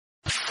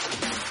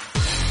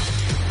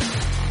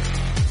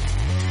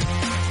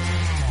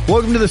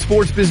Welcome to the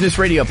Sports Business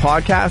Radio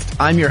Podcast.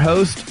 I'm your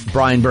host,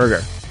 Brian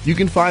Berger. You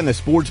can find the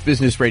Sports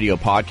Business Radio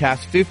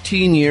Podcast,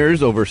 15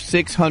 years, over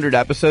 600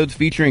 episodes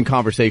featuring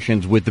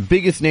conversations with the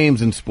biggest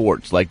names in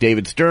sports like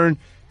David Stern,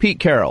 Pete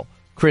Carroll,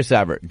 Chris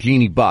Evert,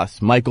 Jeannie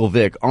Buss, Michael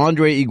Vick,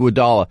 Andre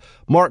Iguodala,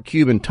 Mark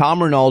Cuban,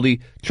 Tom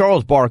Rinaldi,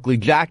 Charles Barkley,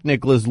 Jack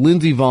Nicklaus,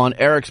 Lindsey Vonn,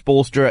 Eric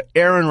Spoelstra,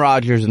 Aaron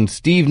Rodgers, and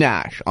Steve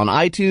Nash on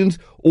iTunes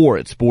or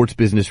at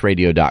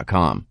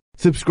sportsbusinessradio.com.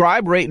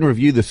 Subscribe, rate, and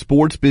review the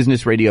Sports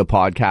Business Radio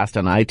Podcast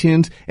on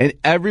iTunes, and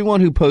everyone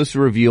who posts a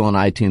review on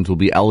iTunes will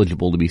be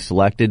eligible to be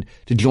selected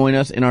to join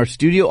us in our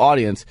studio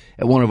audience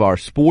at one of our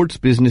Sports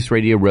Business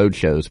Radio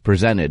roadshows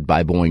presented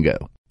by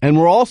Boingo. And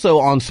we're also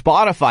on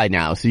Spotify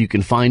now, so you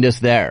can find us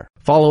there.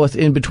 Follow us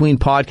in between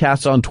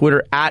podcasts on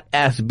Twitter at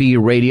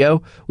SB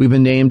Radio. We've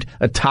been named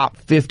a top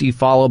 50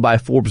 follow by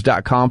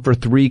Forbes.com for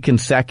 3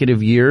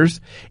 consecutive years,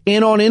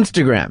 and on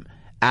Instagram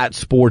at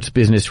Sports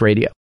Business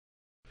Radio.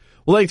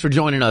 Well, thanks for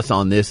joining us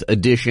on this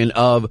edition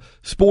of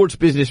Sports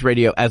Business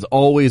Radio. As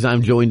always,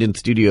 I'm joined in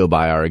studio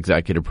by our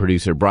executive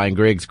producer, Brian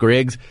Griggs.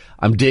 Griggs,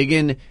 I'm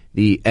digging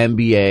the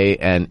NBA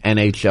and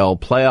NHL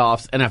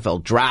playoffs,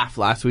 NFL draft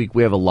last week.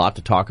 We have a lot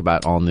to talk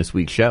about on this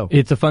week's show.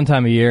 It's a fun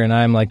time of year, and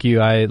I'm like you.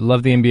 I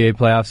love the NBA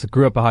playoffs. I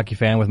grew up a hockey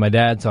fan with my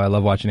dad, so I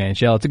love watching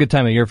NHL. It's a good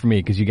time of year for me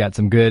because you got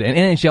some good. And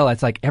NHL,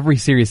 it's like every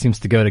series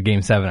seems to go to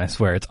Game 7, I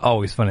swear. It's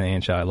always fun in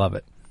the NHL. I love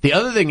it. The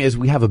other thing is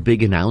we have a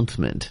big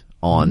announcement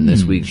on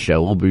this week's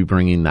show. We'll be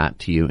bringing that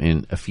to you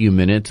in a few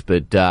minutes,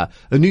 but a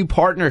new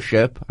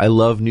partnership. I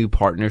love new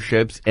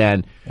partnerships,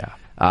 and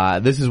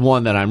this is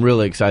one that I'm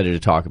really excited to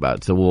talk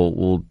about. So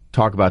we'll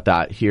talk about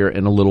that here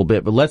in a little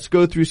bit, but let's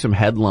go through some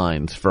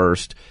headlines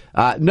first.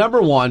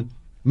 Number one,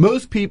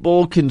 most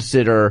people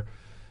consider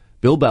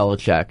Bill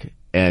Belichick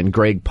and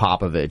Greg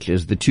Popovich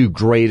as the 2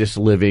 greatest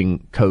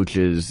living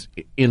coaches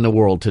in the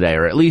world today,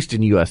 or at least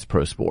in U.S.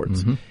 pro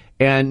sports. Mm-hmm.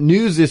 And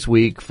news this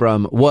week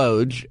from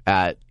Woj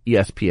at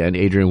ESPN,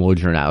 Adrian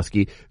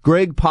Wojnarowski,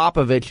 Greg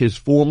Popovich is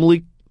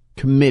formally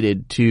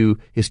committed to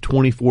his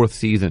 24th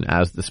season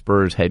as the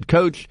Spurs head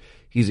coach.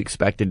 He's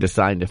expected to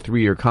sign a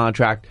 3-year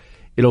contract.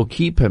 It'll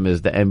keep him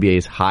as the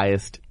NBA's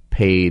highest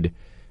paid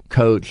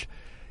coach.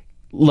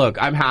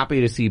 Look, I'm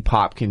happy to see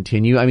Pop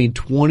continue. I mean,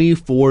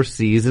 24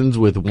 seasons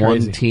with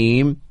one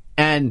team.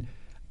 And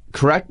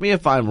correct me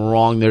if I'm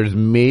wrong, there's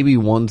maybe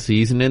one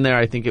season in there.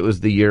 I think it was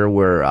the year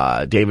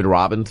where David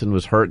Robinson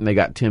was hurt and they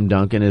got Tim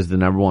Duncan as the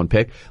number 1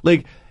 pick.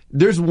 Like,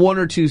 there's 1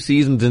 or 2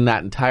 seasons in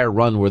that entire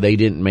run where they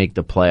didn't make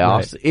the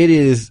playoffs. Right. It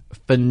is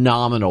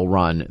phenomenal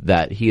run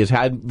that he has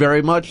had,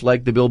 very much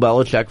like the Bill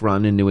Belichick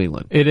run in New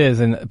England. It is,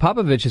 and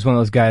Popovich is one of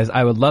those guys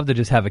I would love to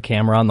just have a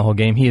camera on the whole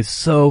game. He is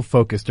so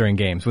focused during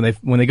games.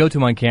 When they go to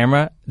him on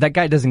camera, that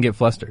guy doesn't get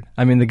flustered.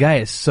 I mean, the guy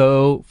is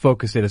so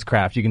focused at his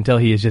craft. You can tell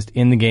he is just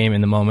in the game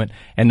in the moment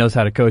and knows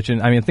how to coach.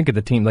 And I mean, think of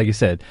the team, like you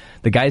said,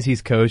 the guys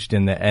he's coached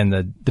and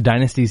the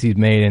dynasties he's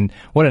made, and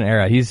what an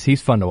era.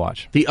 He's fun to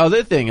watch. The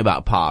other thing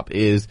about Pop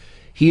is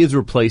he is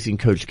replacing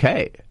Coach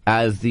K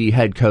as the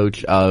head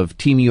coach of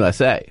Team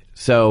USA.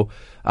 So,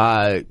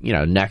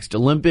 next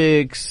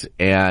Olympics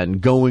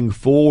and going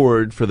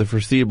forward for the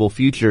foreseeable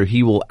future,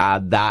 he will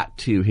add that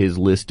to his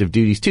list of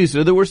duties too.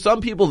 So there were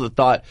some people that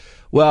thought,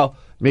 well,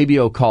 maybe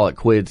he'll call it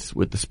quits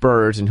with the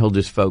Spurs and he'll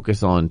just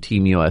focus on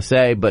Team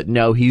USA. But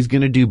no, he's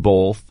going to do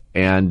both.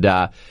 And,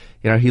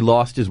 he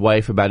lost his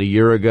wife about a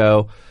year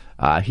ago.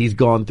 He's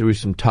gone through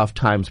some tough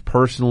times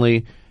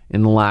personally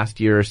in the last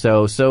year or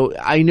so. So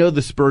I know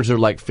the Spurs are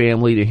like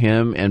family to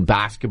him, and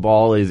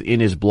basketball is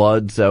in his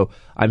blood. So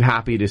I'm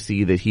happy to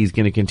see that he's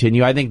going to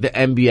continue. I think the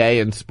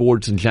NBA and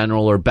sports in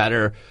general are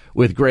better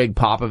with Greg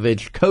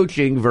Popovich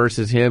coaching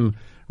versus him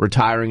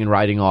retiring and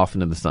riding off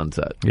into the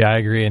sunset. Yeah, I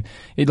agree. And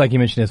like you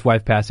mentioned, his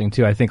wife passing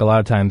too. I think a lot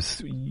of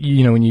times,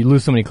 when you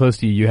lose somebody close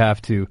to you, you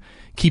have to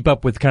keep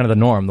up with kind of the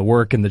norm, the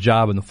work and the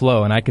job and the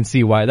flow. And I can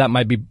see why that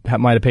might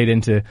have paid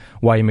into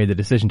why he made the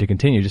decision to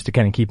continue, just to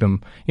kind of keep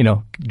him,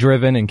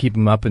 driven and keep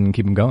him up and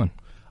keep him going.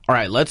 All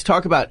right, let's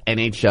talk about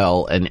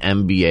NHL and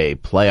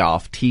NBA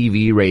playoff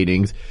TV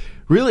ratings.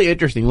 Really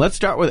interesting. Let's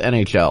start with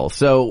NHL.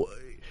 So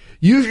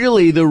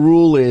usually the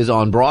rule is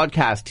on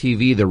broadcast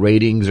TV, the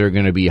ratings are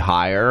going to be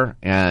higher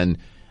and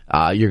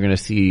you're going to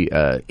see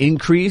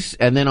increase.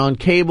 And then on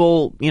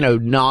cable,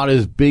 not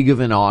as big of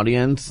an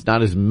audience,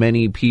 not as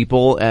many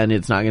people, and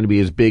it's not going to be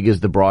as big as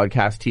the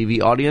broadcast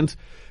TV audience.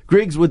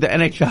 Griggs, with the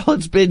NHL,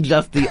 it's been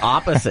just the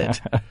opposite.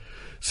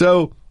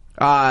 So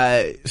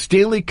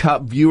Stanley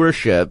Cup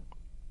viewership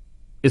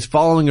is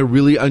following a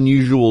really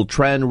unusual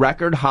trend.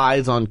 Record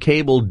highs on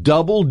cable,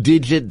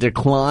 double-digit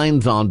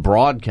declines on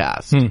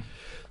broadcast.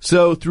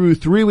 So through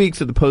 3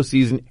 weeks of the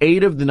postseason,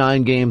 8 of the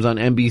 9 games on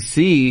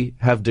NBC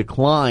have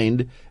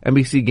declined.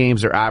 NBC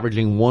games are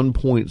averaging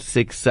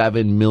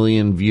 1.67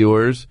 million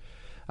viewers.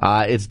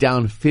 It's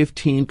down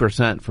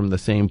 15% from the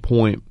same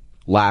point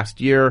last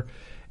year.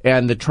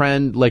 And the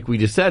trend, like we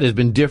just said, has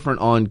been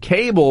different on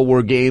cable,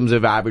 where games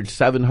have averaged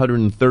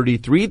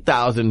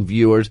 733,000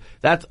 viewers.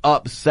 That's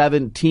up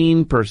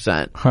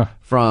 17%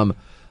 from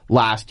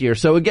last year.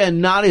 So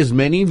again, not as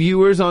many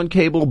viewers on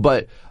cable,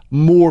 but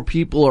more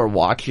people are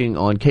watching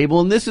on cable.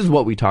 And this is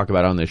what we talk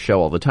about on this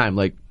show all the time.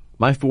 Like,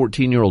 my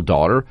 14-year-old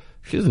daughter,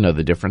 she doesn't know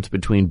the difference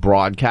between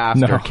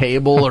broadcast or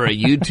cable or a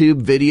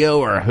YouTube video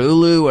or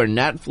Hulu or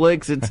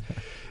Netflix. It's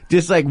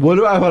just like, what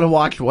do I want to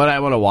watch? What I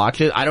want to watch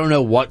it. I don't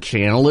know what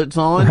channel it's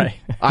on. Right.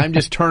 I'm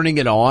just turning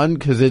it on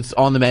because it's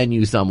on the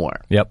menu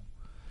somewhere. Yep.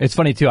 It's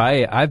funny too.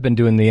 I've been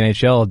doing the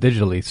NHL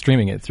digitally,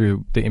 streaming it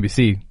through the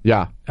NBC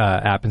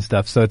app and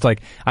stuff. So it's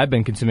like I've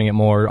been consuming it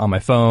more on my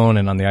phone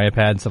and on the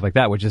iPad and stuff like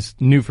that, which is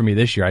new for me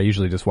this year. I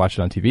usually just watch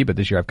it on TV, but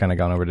this year I've kind of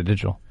gone over to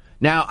digital.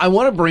 Now, I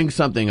want to bring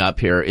something up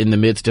here in the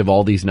midst of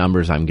all these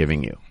numbers I'm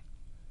giving you.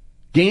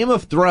 Game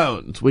of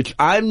Thrones, which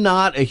I'm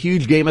not a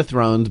huge Game of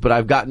Thrones, but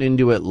I've gotten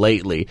into it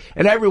lately.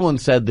 And everyone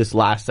said this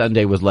last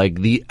Sunday was like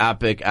the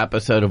epic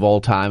episode of all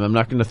time. I'm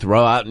not going to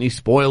throw out any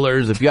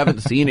spoilers if you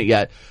haven't seen it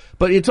yet.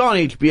 But it's on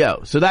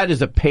HBO. So that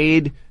is a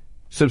paid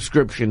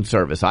subscription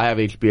service. I have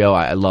HBO.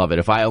 I love it.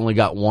 If I only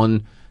got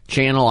one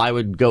channel, I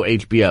would go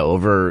HBO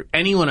over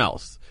anyone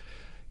else.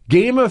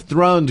 Game of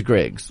Thrones,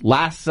 Griggs,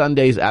 last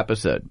Sunday's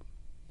episode,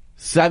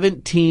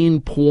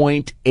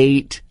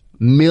 17.8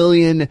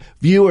 million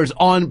viewers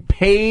on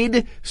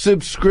paid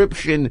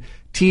subscription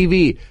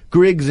TV.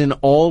 Griggs, an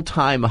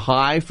all-time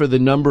high for the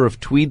number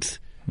of tweets.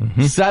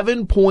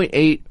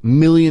 7.8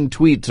 million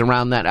tweets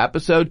around that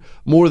episode,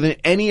 more than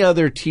any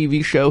other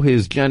TV show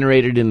has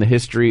generated in the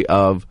history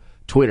of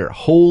Twitter.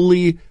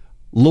 Holy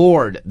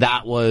Lord,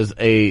 that was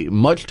a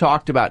much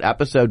talked about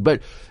episode.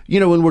 But, you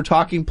know, when we're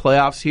talking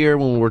playoffs here,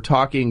 when we're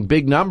talking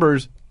big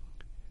numbers,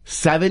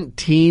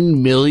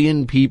 17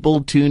 million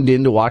people tuned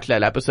in to watch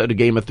that episode of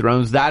Game of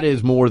Thrones. That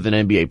is more than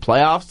NBA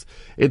playoffs.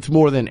 It's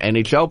more than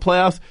NHL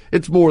playoffs.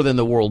 It's more than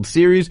the World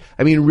Series.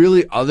 I mean,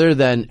 really, other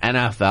than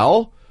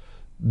NFL,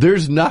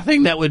 there's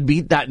nothing that would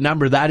beat that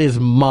number. That is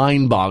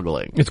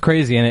mind-boggling. It's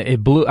crazy, and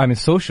it blew. I mean,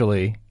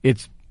 socially,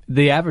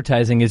 the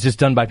advertising is just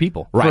done by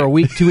people. Right. For a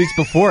week, 2 weeks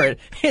before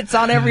it's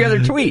on every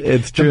other tweet.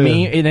 It's true.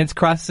 And it's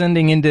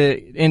cross-sending into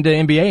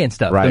NBA and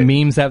stuff. Right.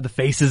 The memes have the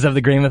faces of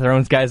the Game of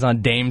Thrones guys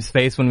on Dame's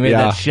face when we made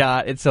that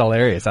shot. It's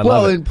hilarious. I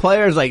love it. And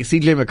players like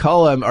CJ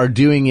McCollum are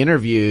doing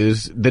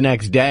interviews the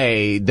next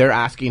day. They're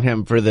asking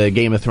him for the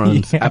Game of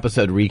Thrones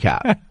episode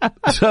recap.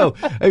 So,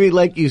 I mean,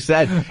 like you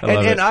said,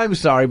 and I'm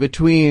sorry,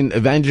 between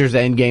Avengers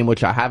Endgame,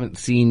 which I haven't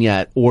seen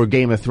yet, or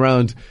Game of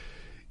Thrones,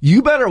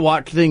 you better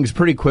watch things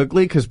pretty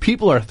quickly because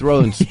people are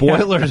throwing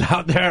spoilers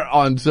out there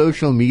on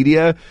social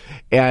media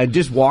and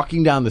just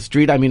walking down the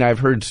street. I mean, I've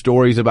heard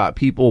stories about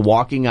people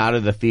walking out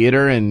of the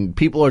theater and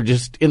people are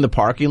just in the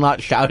parking lot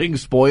shouting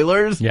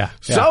spoilers. Yeah.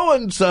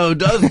 So-and-so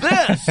does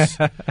this.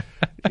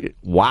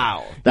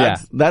 Wow.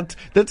 That's,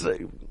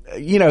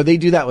 you know, they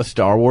do that with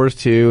Star Wars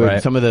too. Right.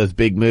 And some of those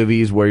big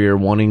movies where you're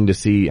wanting to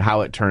see how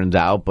it turns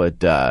out.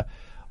 But,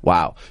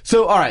 wow.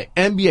 So, all right.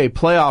 NBA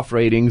playoff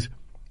ratings.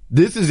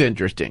 This is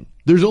interesting.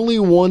 There's only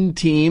one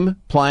team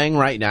playing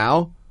right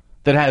now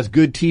that has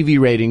good TV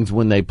ratings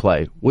when they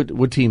play.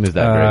 What team is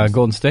that, Griggs?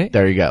 Golden State.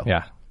 There you go.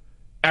 Yeah.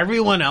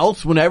 Everyone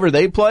else, whenever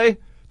they play,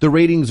 the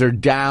ratings are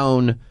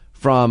down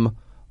from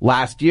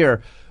last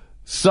year.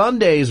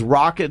 Sunday's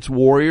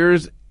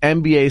Rockets-Warriors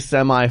NBA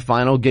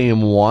semifinal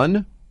game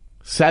 1,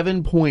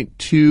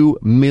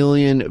 7.2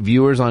 million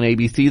viewers on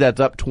ABC. That's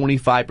up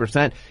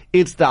 25%.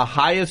 It's the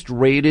highest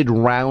rated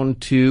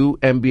round 2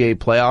 NBA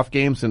playoff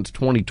game since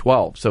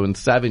 2012. So in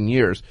 7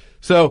 years.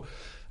 So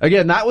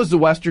again, that was the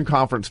Western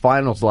Conference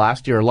Finals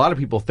last year. A lot of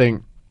people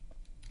think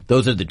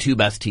those are the 2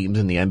 best teams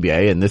in the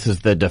NBA and this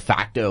is the de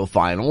facto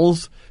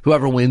finals.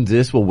 Whoever wins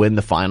this will win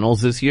the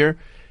finals this year.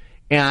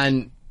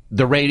 And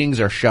the ratings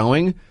are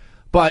showing.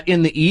 But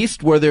in the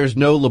East, where there's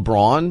no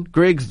LeBron,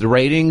 Griggs, the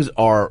ratings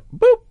are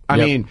boop. I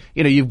mean,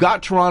 you know, you've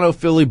got Toronto,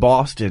 Philly,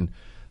 Boston,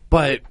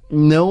 but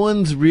no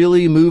one's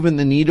really moving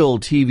the needle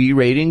TV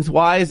ratings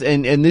wise.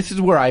 And this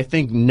is where I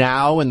think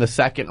now in the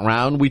second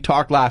round, we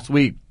talked last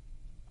week,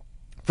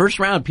 first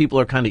round, people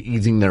are kind of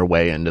easing their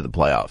way into the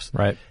playoffs.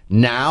 Right.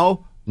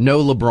 Now,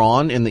 no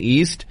LeBron in the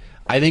East.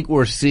 I think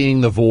we're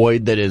seeing the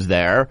void that is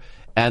there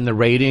and the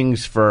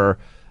ratings for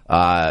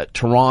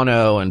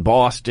Toronto and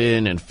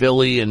Boston and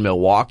Philly and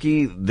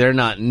Milwaukee, they're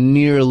not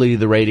nearly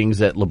the ratings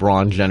that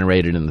LeBron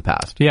generated in the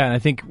past. Yeah, and I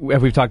think,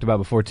 as we've talked about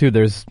before too,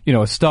 there's, you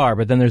know, a star,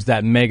 but then there's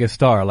that mega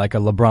star like a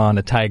LeBron,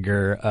 a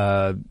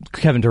Tiger,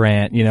 Kevin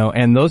Durant, you know,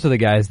 and those are the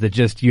guys that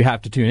just, you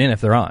have to tune in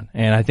if they're on.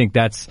 And I think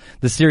that's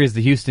the series,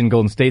 the Houston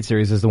Golden State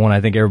series is the one I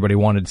think everybody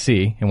wanted to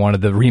see and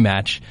wanted the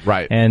rematch.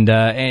 Right. And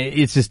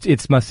it's just,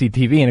 it's must-see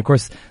TV. And of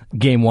course,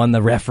 game 1,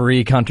 the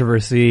referee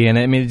controversy, and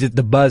I mean,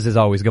 the buzz is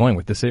always going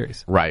with the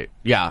series. Right.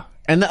 Yeah.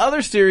 And the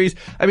other series,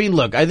 I mean,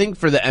 look, I think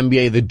for the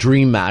NBA, the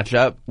dream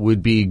matchup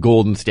would be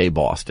Golden State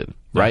Boston,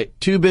 right? Yeah.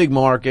 2 big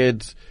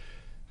markets,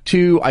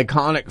 2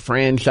 iconic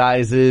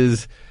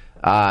franchises.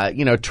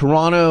 You know,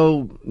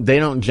 Toronto, they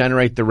don't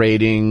generate the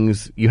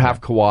ratings. You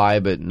have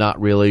Kawhi, but not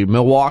really.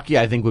 Milwaukee,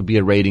 I think, would be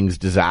a ratings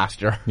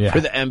disaster for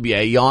the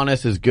NBA.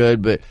 Giannis is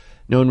good, but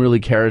no one really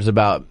cares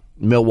about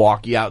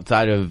Milwaukee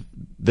outside of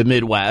the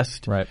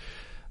Midwest. Right.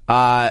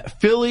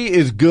 Philly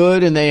is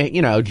good, and they,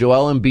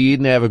 Joel Embiid,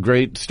 and they have a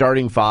great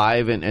starting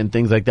five and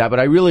things like that. But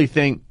I really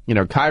think,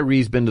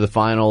 Kyrie's been to the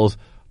finals.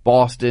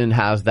 Boston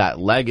has that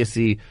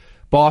legacy.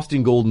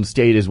 Boston Golden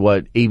State is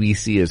what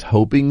ABC is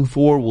hoping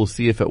for. We'll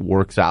see if it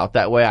works out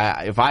that way.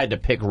 If I had to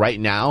pick right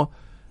now,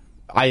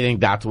 I think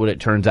that's what it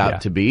turns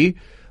out to be.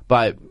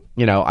 But,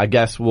 I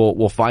guess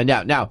we'll find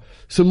out. Now,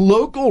 some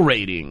local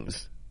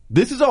ratings.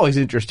 This is always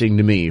interesting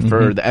to me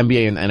for the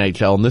NBA and the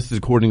NHL, and this is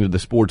according to the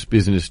Sports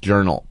Business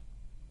Journal.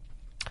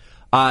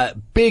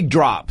 Big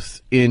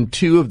drops in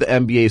two of the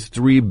NBA's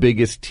three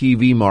biggest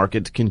TV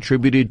markets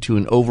contributed to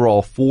an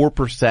overall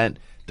 4%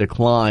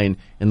 decline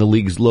in the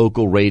league's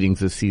local ratings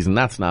this season.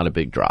 That's not a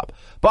big drop.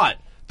 But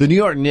the New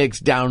York Knicks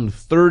down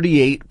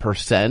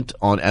 38%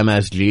 on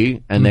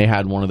MSG, and they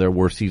had one of their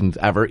worst seasons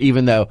ever,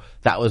 even though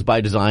that was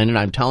by design. And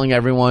I'm telling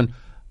everyone,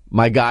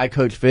 my guy,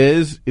 Coach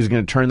Fizz, is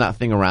going to turn that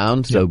thing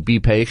around, so be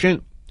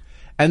patient.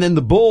 And then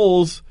the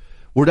Bulls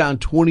were down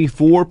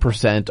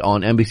 24%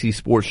 on NBC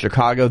Sports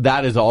Chicago.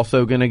 That is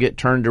also going to get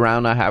turned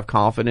around. I have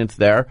confidence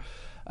there.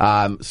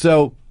 I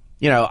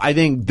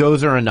think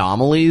those are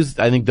anomalies.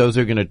 I think those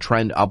are going to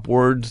trend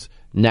upwards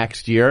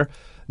next year.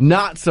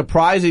 Not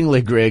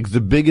surprisingly, Griggs, the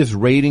biggest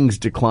ratings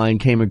decline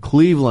came in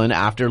Cleveland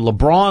after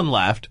LeBron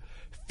left.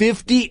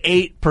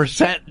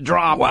 58%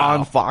 drop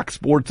on Fox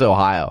Sports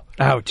Ohio.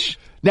 Ouch.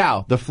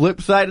 Now, the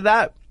flip side of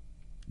that,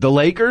 the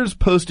Lakers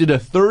posted a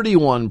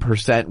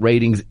 31%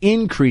 ratings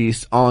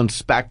increase on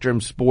Spectrum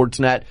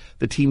Sportsnet,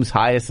 the team's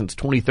highest since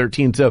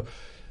 2013. So,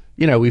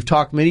 we've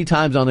talked many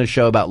times on this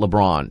show about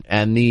LeBron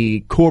and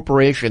the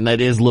corporation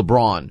that is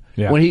LeBron.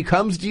 Yeah. When he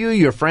comes to you,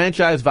 your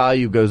franchise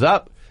value goes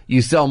up.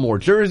 You sell more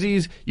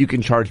jerseys. You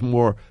can charge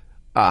more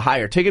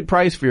higher ticket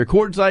price for your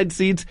courtside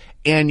seats,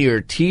 and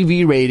your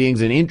TV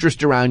ratings and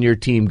interest around your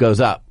team goes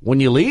up. When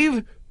you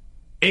leave,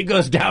 it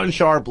goes down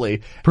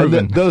sharply.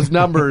 Proven. Those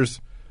numbers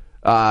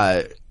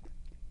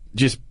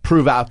just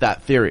prove out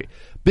that theory.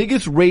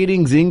 Biggest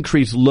ratings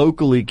increase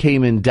locally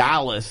came in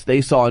Dallas.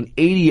 They saw an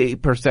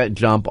 88%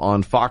 jump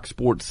on Fox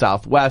Sports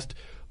Southwest.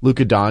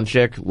 Luka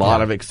Doncic, a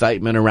lot of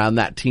excitement around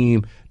that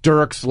team.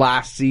 Dirk's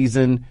last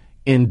season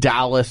in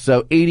Dallas,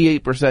 so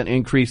 88%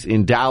 increase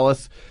in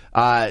Dallas.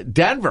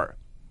 Denver,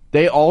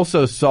 they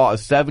also saw a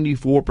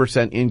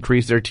 74%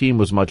 increase. Their team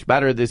was much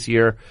better this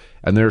year,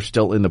 and they're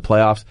still in the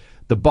playoffs.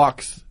 The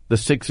Bucks, the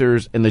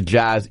Sixers, and the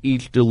Jazz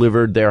each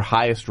delivered their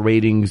highest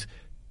ratings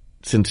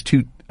since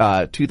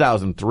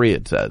 2003,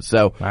 it says.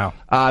 So, wow.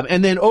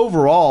 And then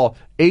overall,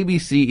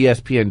 ABC,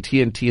 ESPN,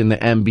 TNT, and the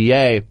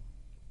NBA,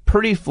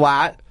 pretty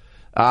flat,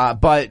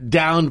 but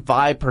down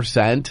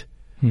 5%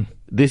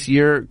 this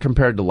year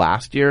compared to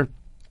last year.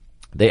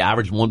 They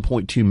averaged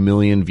 1.2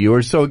 million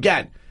viewers. So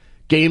again,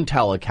 game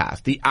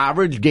telecast, the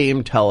average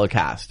game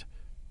telecast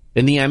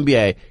in the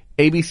NBA,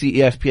 ABC,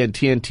 ESPN,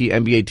 TNT,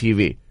 NBA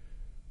TV,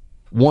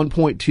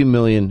 1.2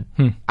 million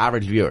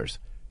average viewers.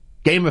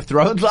 Game of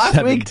Thrones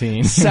last week?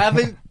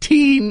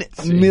 17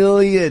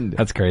 million.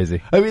 That's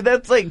crazy. I mean,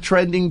 that's like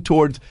trending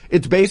towards,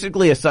 it's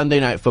basically a Sunday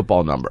Night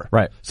Football number.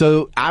 Right.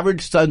 So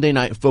average Sunday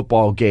Night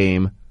Football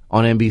game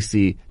on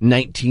NBC,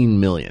 19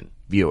 million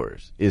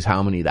viewers is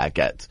how many that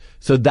gets.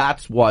 So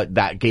that's what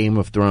that Game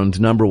of Thrones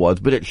number was.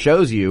 But it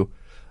shows you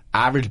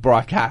average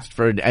broadcast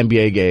for an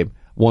NBA game,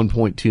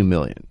 1.2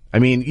 million. I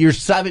mean, you're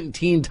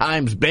 17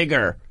 times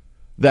bigger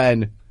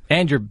than...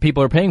 And your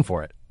people are paying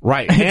for it.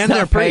 Right. And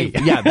they're paying.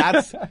 Yeah,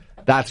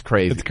 that's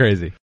crazy. It's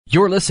crazy.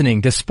 You're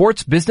listening to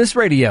Sports Business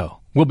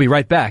Radio. We'll be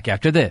right back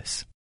after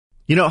this.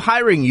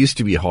 Hiring used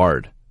to be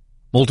hard.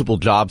 Multiple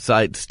job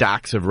sites,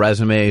 stacks of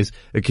resumes,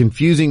 a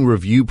confusing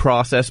review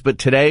process. But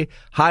today,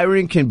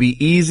 hiring can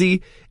be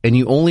easy, and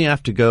you only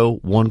have to go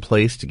one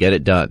place to get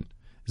it done.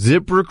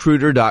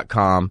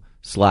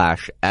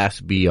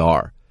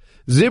 ZipRecruiter.com/SBR.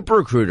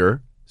 ZipRecruiter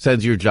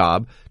sends your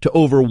job to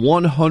over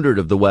 100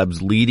 of the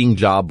web's leading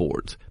job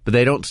boards, but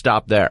they don't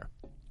stop there.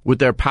 With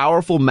their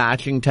powerful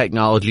matching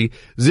technology,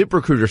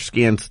 ZipRecruiter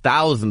scans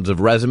thousands of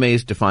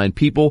resumes to find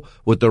people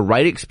with the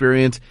right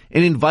experience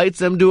and invites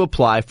them to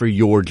apply for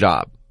your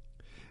job.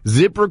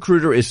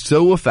 ZipRecruiter is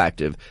so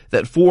effective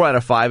that 4 out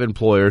of 5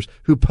 employers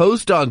who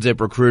post on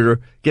ZipRecruiter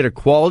get a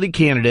quality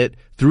candidate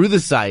through the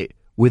site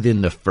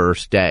within the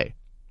first day.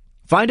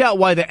 Find out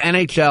why the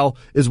NHL,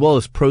 as well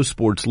as pro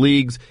sports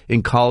leagues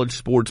and college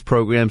sports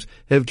programs,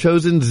 have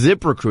chosen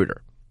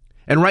ZipRecruiter.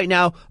 And right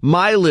now,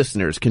 my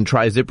listeners can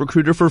try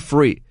ZipRecruiter for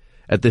free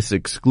at this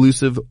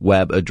exclusive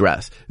web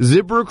address,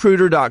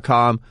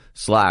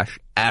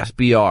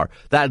 ZipRecruiter.com/SBR.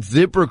 That's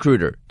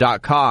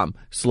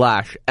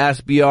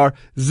ZipRecruiter.com/SBR.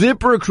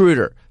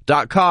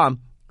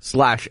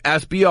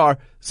 ZipRecruiter.com/SBR.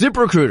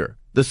 ZipRecruiter,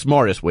 the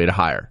smartest way to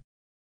hire.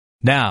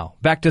 Now,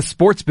 back to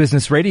Sports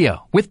Business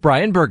Radio with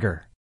Brian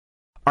Berger.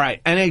 All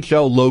right,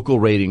 NHL local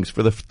ratings.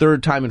 For the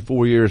third time in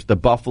 4 years, the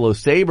Buffalo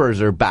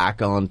Sabres are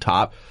back on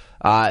top.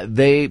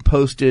 They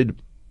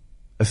posted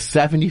a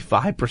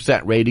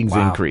 75% ratings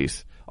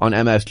increase on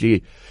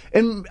MSG.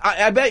 And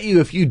I bet you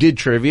if you did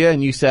trivia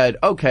and you said,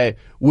 okay,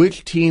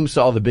 which team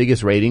saw the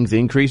biggest ratings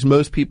increase,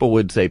 most people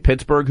would say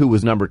Pittsburgh, who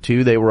was number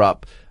 2. They were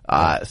up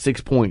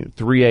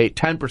 6.38,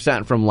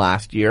 10% from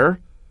last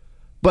year.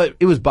 But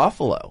it was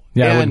Buffalo.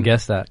 Yeah, I wouldn't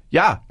guess that.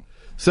 Yeah.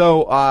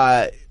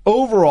 So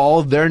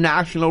overall, their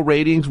national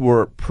ratings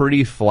were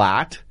pretty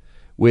flat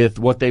with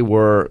what they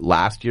were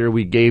last year.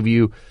 We gave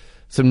you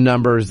some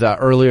numbers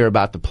earlier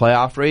about the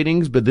playoff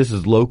ratings, but this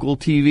is local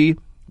TV.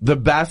 The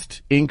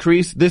best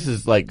increase, this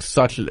is like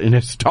such an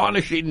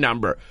astonishing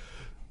number.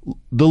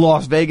 The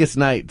Las Vegas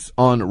Knights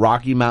on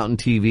Rocky Mountain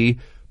TV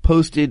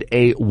posted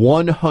a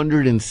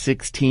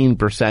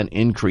 116%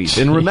 increase.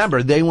 And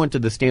remember, they went to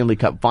the Stanley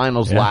Cup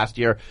Finals last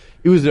year.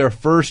 It was their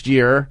first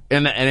year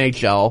in the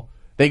NHL.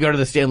 They go to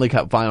the Stanley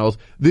Cup Finals.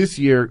 This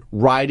year,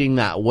 riding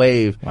that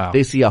wave,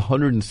 they see a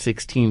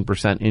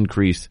 116%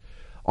 increase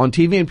on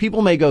TV. And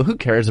people may go, who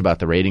cares about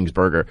the ratings,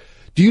 Burger?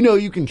 Do you know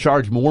you can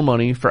charge more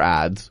money for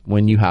ads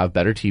when you have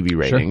better TV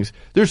ratings? Sure.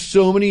 There's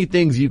so many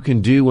things you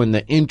can do when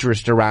the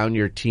interest around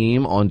your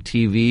team on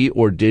TV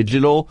or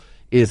digital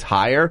is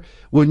higher.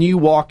 When you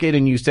walk in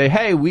and you say,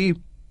 hey, we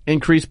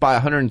increased by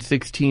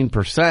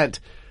 116%,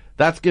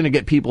 that's going to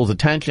get people's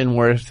attention.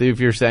 Whereas if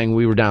you're saying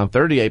we were down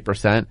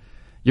 38%,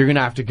 you're going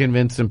to have to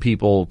convince some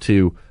people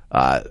to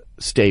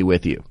stay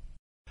with you.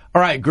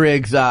 All right,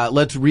 Griggs,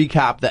 let's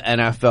recap the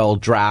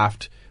NFL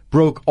draft.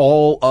 Broke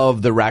all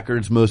of the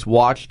records, most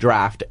watched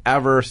draft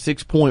ever,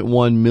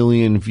 6.1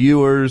 million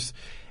viewers.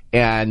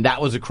 And that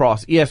was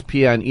across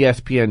ESPN,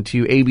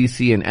 ESPN2,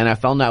 ABC, and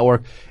NFL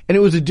Network. And it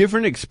was a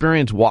different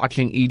experience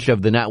watching each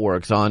of the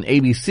networks. On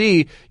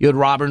ABC, you had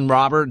Robin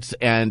Roberts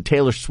and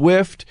Taylor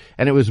Swift,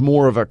 and it was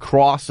more of a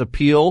cross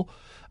appeal.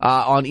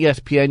 On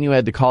ESPN, you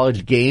had the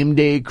College Game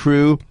Day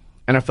crew.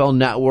 NFL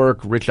Network,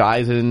 Rich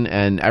Eisen,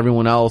 and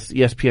everyone else.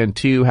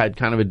 ESPN2 had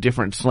kind of a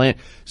different slant.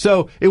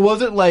 So it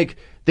wasn't like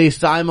they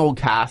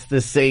simulcast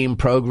the same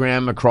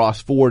program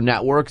across 4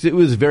 networks. It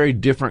was very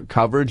different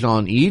coverage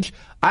on each.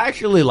 I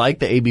actually like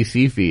the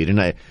ABC feed,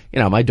 and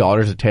my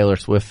daughter's a Taylor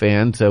Swift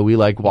fan, so we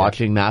like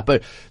watching that.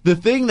 But the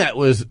thing that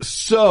was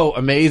so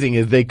amazing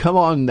is they come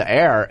on the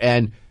air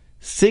and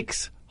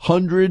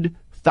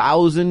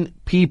 600,000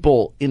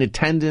 people in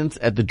attendance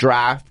at the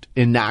draft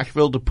in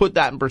Nashville. To put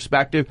that in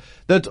perspective,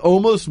 that's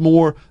almost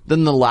more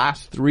than the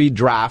last 3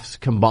 drafts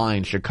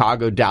combined,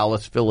 Chicago,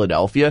 Dallas,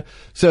 Philadelphia.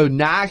 So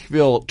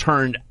Nashville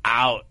turned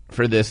out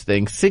for this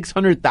thing.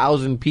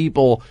 600,000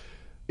 people.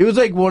 It was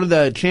like one of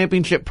the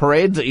championship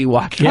parades that you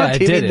watch on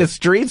TV. The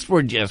streets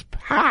were just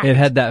packed. It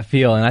had that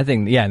feel, and I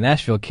think,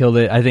 Nashville killed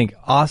it. I think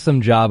awesome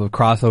job of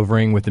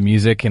crossovering with the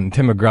music, and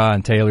Tim McGraw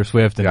and Taylor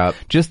Swift, and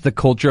just the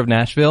culture of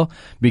Nashville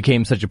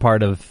became such a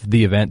part of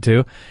the event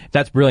too.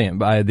 That's brilliant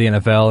by the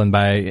NFL and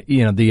by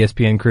the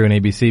ESPN crew and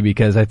ABC,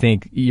 because I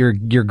think you're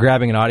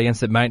grabbing an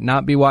audience that might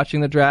not be watching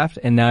the draft,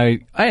 and now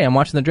I'm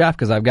watching the draft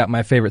because I've got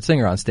my favorite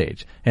singer on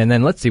stage, and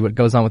then let's see what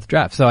goes on with the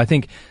draft. So I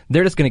think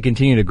they're just going to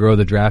continue to grow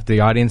the draft. The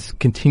audience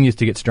continues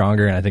to get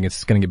stronger, and I think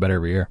it's going to get better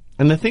every year.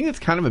 And the thing that's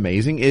kind of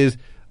amazing is,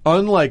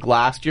 unlike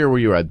last year where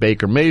you had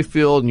Baker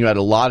Mayfield and you had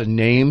a lot of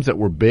names that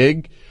were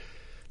big,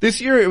 this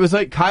year it was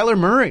like Kyler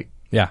Murray.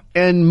 Yeah.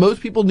 And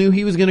most people knew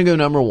he was going to go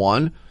number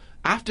 1.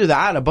 After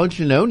that, a bunch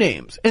of no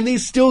names. And they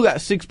still got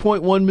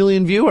 6.1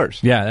 million viewers.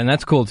 Yeah, and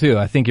that's cool too.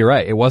 I think you're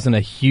right. It wasn't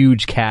a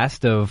huge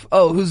cast of,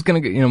 who's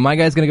going to go, my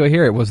guy's going to go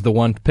here. It was the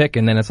one pick,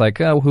 and then it's like,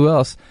 who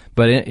else?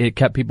 But it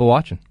kept people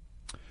watching.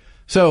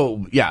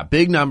 So,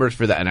 big numbers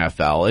for the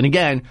NFL. And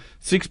again,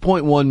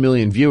 6.1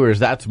 million viewers,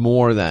 that's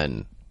more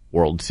than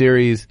World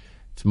Series.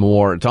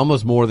 It's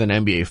almost more than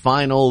NBA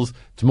Finals.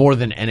 It's more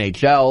than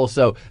NHL.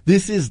 So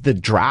this is the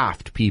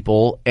draft,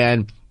 people.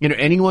 And,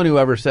 anyone who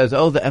ever says, the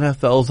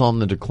NFL's on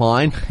the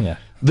decline,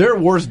 their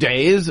worst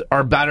days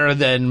are better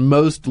than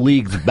most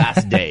leagues'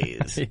 best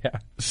days.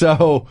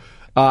 So,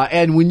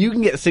 and when you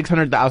can get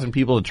 600,000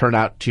 people to turn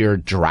out to your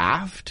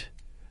draft,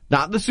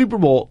 not the Super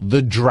Bowl,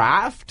 the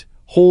draft,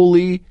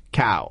 holy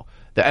cow.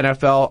 The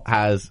NFL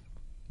has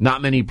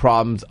not many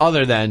problems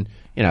other than,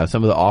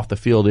 some of the off the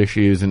field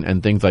issues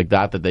and things like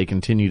that they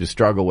continue to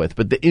struggle with.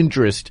 But the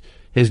interest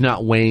has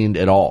not waned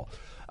at all.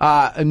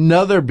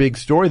 Another big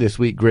story this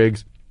week,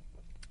 Griggs,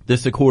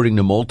 this according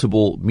to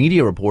multiple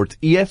media reports,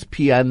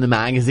 ESPN, the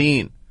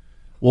magazine,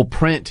 will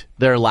print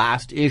their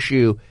last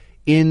issue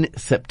in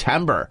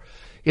September.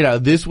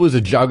 This was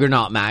a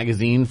juggernaut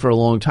magazine for a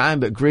long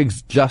time, but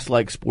Griggs, just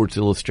like Sports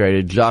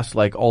Illustrated, just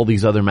like all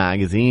these other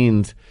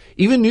magazines,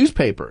 even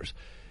newspapers,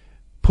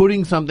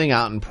 putting something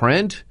out in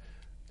print,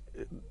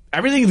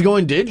 everything's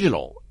going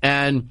digital.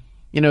 And,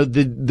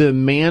 the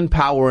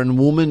manpower and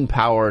woman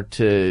power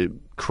to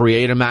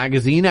create a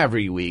magazine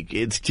every week,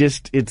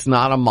 it's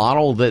not a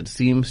model that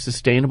seems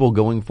sustainable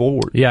going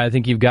forward. Yeah, I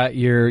think you've got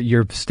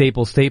your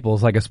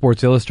staples like a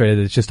Sports Illustrated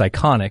that's just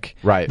iconic.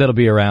 Right. That'll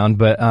be around.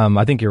 But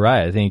I think you're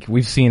right. I think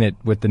we've seen it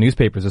with the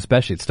newspapers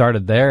especially. It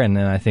started there, and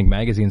then I think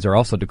magazines are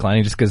also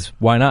declining just because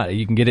why not?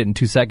 You can get it in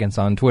 2 seconds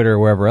on Twitter or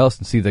wherever else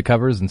and see the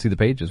covers and see the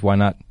pages. Why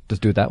not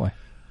just do it that way?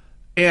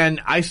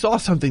 And I saw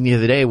something the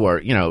other day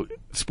where,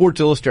 Sports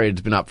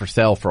Illustrated's been up for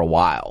sale for a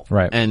while.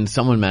 Right. And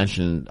someone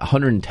mentioned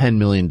 $110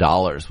 million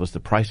was the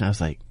price. And I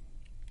was like,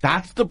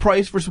 that's the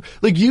price for,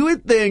 like, you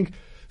would think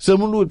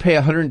someone would pay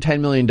 $110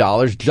 million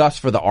just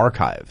for the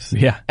archives.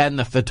 Yeah. And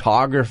the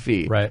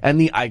photography. Right. And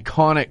the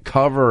iconic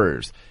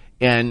covers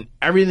and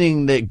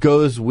everything that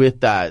goes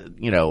with that,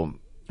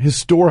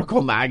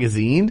 historical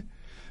magazine.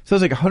 So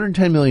it's like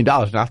 $110 million.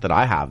 Not that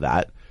I have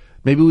that.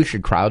 Maybe we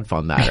should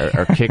crowdfund that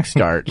or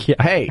kickstart.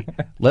 Yeah. Hey,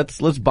 let's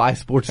buy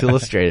Sports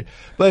Illustrated.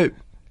 But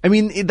I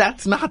mean,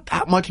 that's not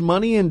that much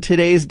money in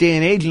today's day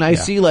and age. And I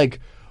see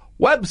like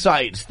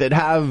websites that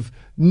have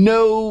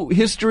no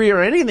history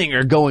or anything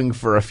are going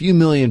for a few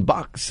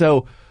 $1,000,000.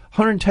 So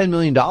 $110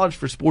 million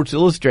for Sports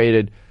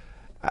Illustrated.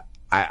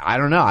 I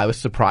don't know. I was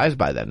surprised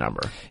by that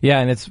number. Yeah.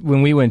 And it's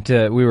when we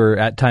were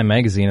at Time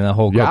Magazine and the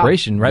whole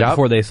corporation right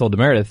before they sold to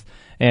Meredith.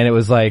 And it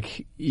was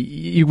like,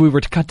 we were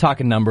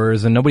talking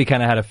numbers and nobody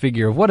kind of had a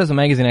figure of what does a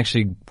magazine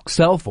actually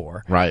sell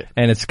for. Right.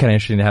 And it's kind of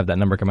interesting to have that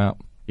number come out.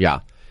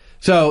 Yeah.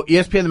 So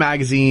ESPN the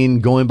magazine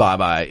going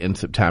bye-bye in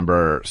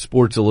September,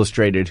 Sports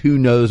Illustrated, who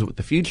knows what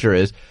the future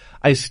is.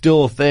 I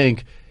still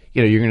think,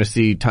 you're going to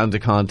see tons of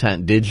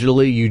content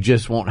digitally. You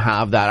just won't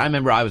have that. I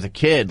remember I was a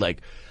kid,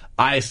 like,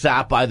 I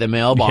sat by the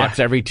mailbox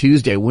every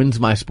Tuesday. When's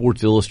my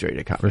Sports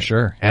Illustrated coming? For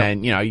sure. Yep.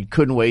 And, you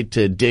couldn't wait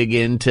to dig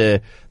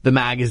into the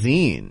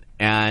magazine.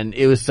 And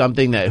it was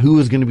something that who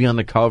was going to be on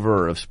the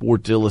cover of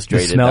Sports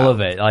Illustrated. The smell of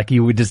it. Like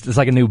you would it's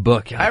like a new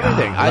book. Like,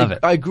 everything. I love it.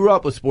 I grew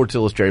up with Sports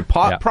Illustrated,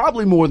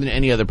 probably more than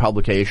any other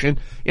publication.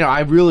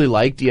 I really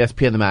liked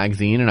ESPN the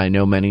magazine and I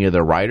know many of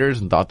their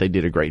writers and thought they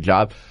did a great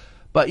job.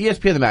 But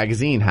ESPN the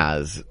magazine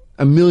has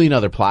a million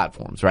other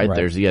platforms, right?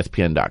 There's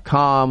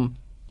ESPN.com.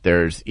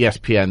 There's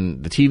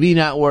ESPN, the TV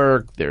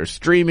network. There's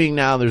streaming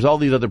now. There's all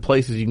these other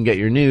places you can get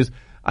your news.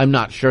 I'm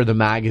not sure the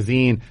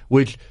magazine,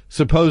 which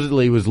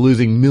supposedly was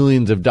losing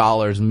millions of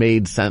dollars,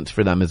 made sense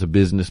for them as a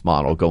business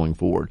model going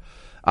forward.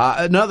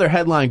 Another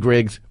headline,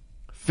 Griggs,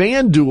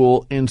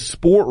 FanDuel and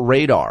Sport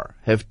Radar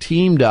have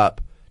teamed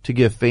up to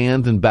give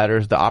fans and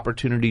bettors the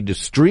opportunity to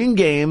stream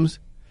games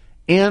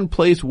and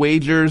place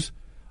wagers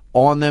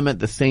on them at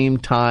the same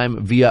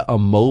time via a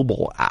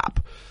mobile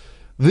app.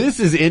 This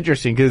is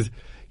interesting because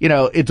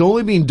it's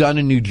only being done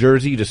in New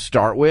Jersey to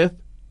start with,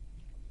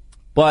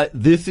 but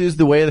this is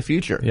the way of the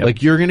future. Yep.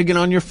 Like, you're going to get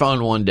on your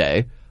phone one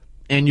day,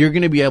 and you're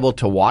going to be able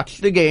to watch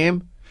the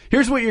game.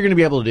 Here's what you're going to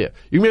be able to do.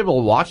 You're going to be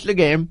able to watch the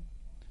game.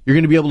 You're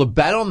going to be able to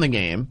bet on the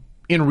game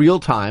in real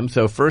time,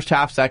 so first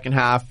half, second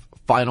half,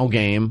 final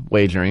game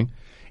wagering.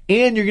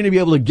 And you're going to be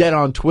able to get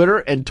on Twitter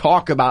and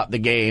talk about the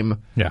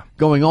game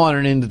going on.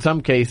 And in some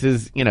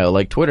cases,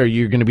 like Twitter,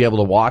 you're going to be able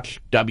to watch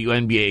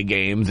WNBA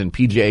games and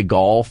PGA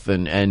golf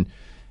and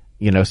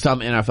some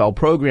NFL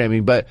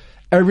programming, but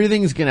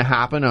everything's going to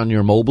happen on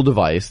your mobile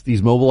device.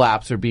 These mobile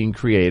apps are being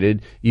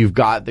created. You've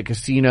got the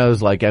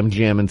casinos like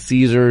MGM and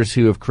Caesars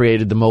who have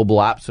created the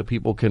mobile app so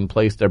people can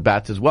place their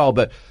bets as well.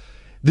 But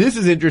this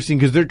is interesting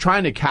because they're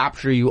trying to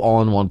capture you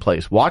all in one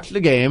place. Watch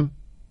the game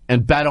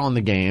and bet on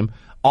the game.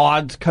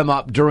 Odds come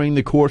up during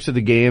the course of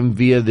the game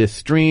via this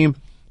stream.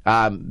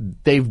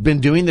 They've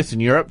been doing this in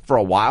Europe for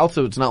a while,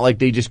 so it's not like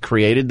they just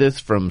created this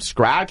from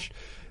scratch.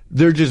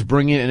 They're just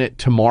bringing it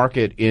to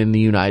market in the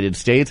United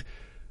States.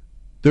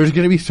 There's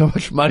going to be so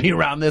much money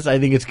around this. I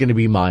think it's going to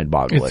be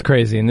mind-boggling. It's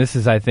crazy, and this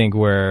is, I think,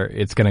 where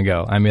it's going to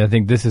go. I mean, I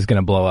think this is going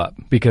to blow up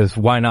because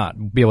why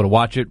not be able to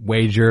watch it,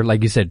 wager,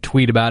 like you said,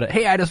 tweet about it.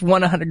 Hey, I just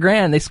won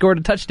 $100,000. They scored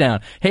a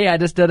touchdown. Hey, I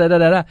just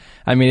da-da-da-da-da.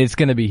 I mean, it's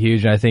going to be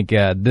huge, and I think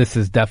this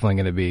is definitely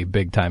going to be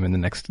big time in the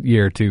next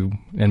year or two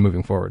and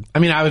moving forward. I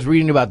mean, I was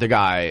reading about the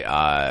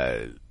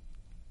guy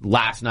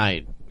last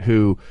night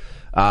who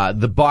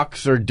the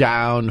Bucks are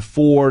down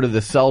 4 to the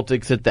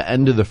Celtics at the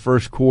end of the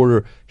first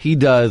quarter. He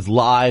does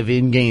live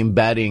in-game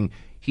betting.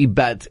 He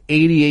bets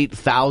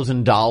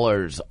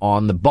 $88,000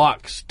 on the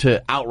Bucks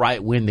to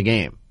outright win the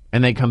game,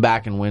 and they come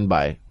back and win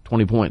by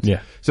 20 points.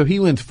 Yeah. So he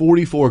wins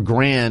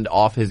 $44,000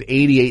 off his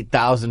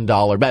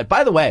 $88,000 bet.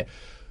 By the way,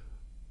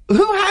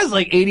 who has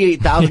like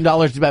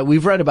 $88,000 to bet?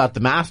 We've read about the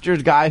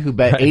Masters guy who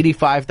bet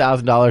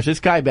 $85,000. This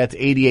guy bets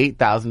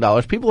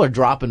 $88,000. People are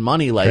dropping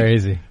money like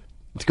crazy.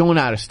 It's going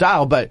out of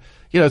style, but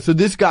so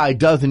this guy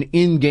does an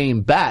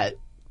in-game bet,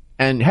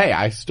 and hey,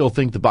 I still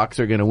think the Bucks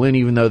are going to win,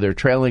 even though they're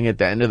trailing at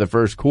the end of the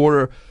first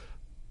quarter.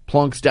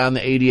 Plunks down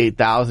the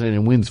 $88,000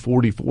 and wins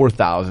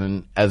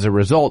 $44,000 as a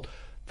result.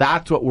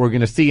 That's what we're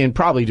going to see, and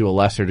probably to a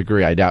lesser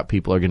degree. I doubt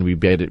people are going to be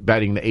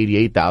betting the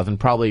 $88,000.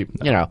 Probably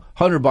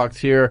 $100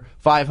 here,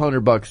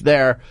 $500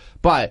 there,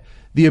 but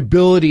the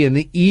ability and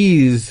the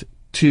ease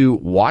to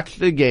watch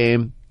the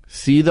game,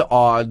 see the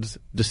odds,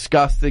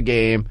 discuss the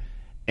game,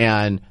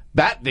 and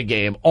bet the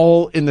game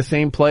all in the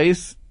same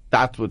place,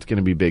 that's what's going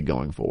to be big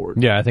going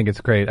forward. Yeah, I think it's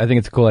great. I think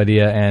it's a cool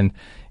idea, and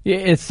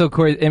it's so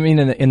cool. I mean,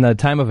 in the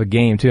time of a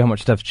game, too, how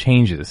much stuff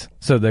changes.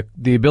 So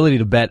the ability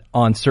to bet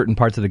on certain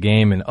parts of the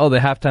game and, the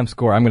halftime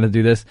score, I'm going to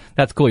do this,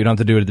 that's cool. You don't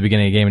have to do it at the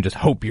beginning of the game and just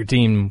hope your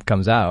team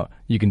comes out.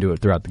 You can do it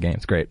throughout the game.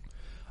 It's great.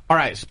 All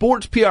right,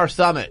 Sports PR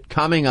Summit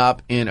coming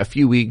up in a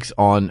few weeks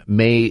on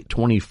May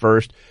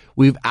 21st.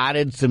 We've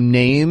added some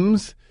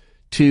names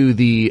to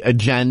the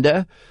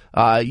agenda.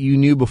 You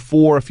knew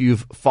before if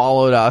you've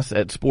followed us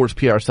at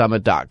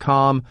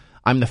sportsprsummit.com.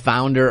 I'm the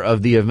founder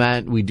of the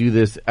event. We do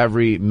this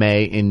every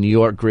May in New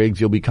York.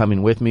 Griggs, you'll be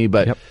coming with me,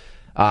 but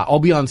I'll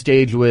be on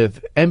stage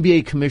with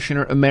NBA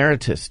Commissioner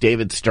Emeritus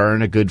David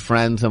Stern, a good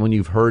friend, someone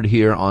you've heard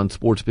here on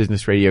Sports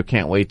Business Radio.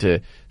 Can't wait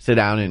to sit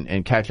down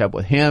and catch up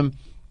with him.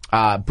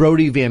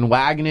 Brodie Van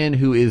Wagenen,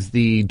 who is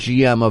the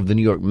GM of the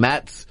New York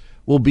Mets,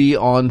 will be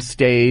on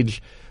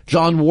stage.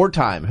 John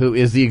Wartime, who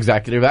is the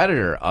executive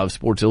editor of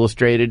Sports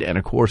Illustrated and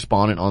a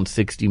correspondent on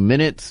 60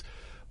 Minutes,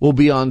 will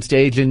be on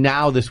stage. And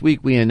now this week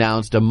we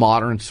announced a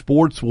modern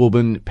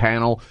sportswoman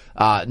panel.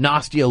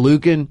 Nastia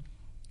Liukin,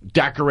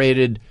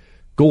 decorated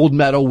gold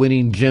medal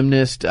winning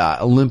gymnast,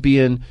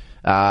 Olympian.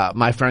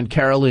 My friend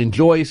Caroline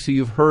Joyce, who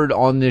you've heard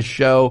on this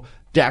show,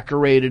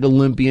 decorated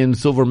Olympian,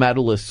 silver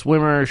medalist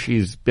swimmer.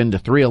 She's been to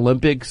 3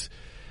 Olympics.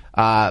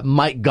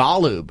 Mike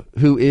Golub,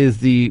 who is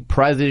the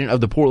president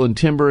of the Portland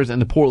Timbers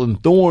and the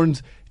Portland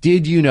Thorns.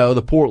 Did you know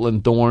the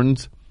Portland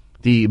Thorns,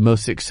 the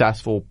most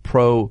successful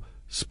pro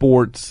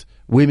sports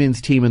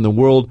women's team in the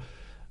world?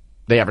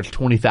 They average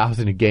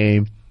 20,000 a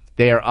game.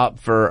 They are up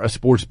for a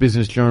Sports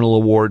Business Journal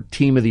Award,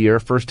 Team of the Year.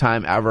 First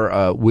time ever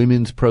a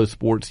women's pro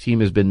sports team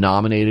has been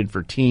nominated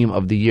for Team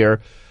of the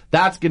Year.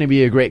 That's going to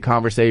be a great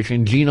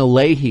conversation. Gina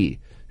Leahy,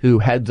 who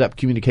heads up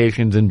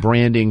communications and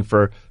branding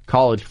for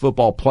College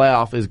Football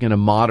Playoff, is going to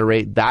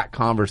moderate that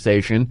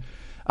conversation.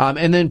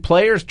 And then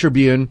Players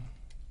Tribune,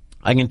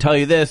 I can tell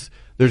you this,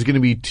 there's going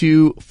to be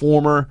 2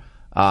 former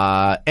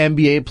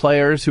NBA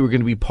players who are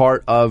going to be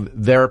part of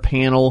their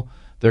panel.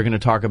 They're going to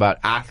talk about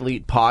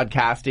athlete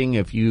podcasting.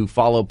 If you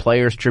follow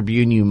Players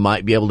Tribune, you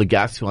might be able to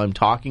guess who I'm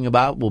talking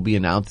about. We'll be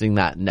announcing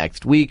that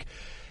next week.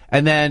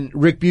 And then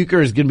Rick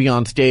Bucher is going to be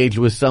on stage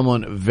with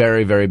someone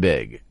very, very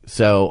big.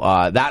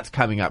 So that's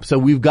coming up. So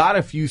we've got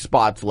a few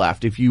spots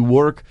left. If you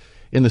work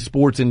in the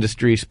sports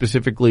industry,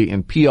 specifically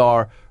in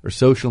PR or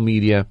social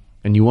media,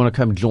 and you want to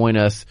come join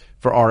us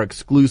for our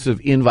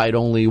exclusive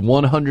invite-only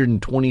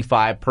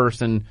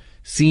 125-person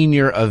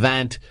senior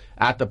event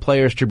at the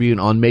Players Tribune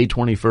on May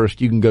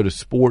 21st, you can go to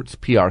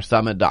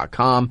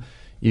sportsprsummit.com.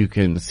 You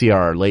can see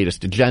our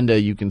latest agenda.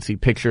 You can see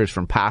pictures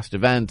from past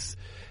events,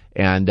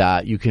 and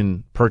you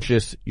can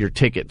purchase your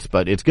tickets.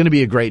 But it's going to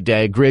be a great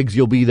day. Griggs,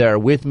 you'll be there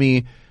with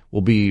me.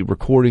 We'll be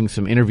recording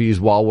some interviews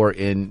while we're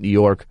in New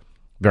York.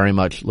 Very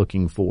much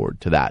looking forward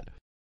to that.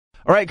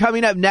 All right,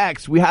 coming up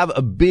next, we have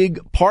a big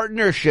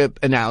partnership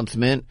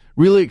announcement.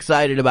 Really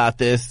excited about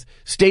this.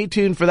 Stay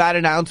tuned for that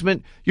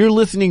announcement. You're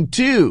listening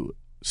to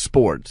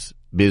Sports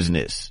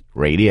Business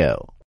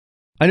Radio.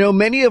 I know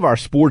many of our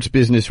Sports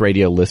Business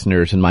Radio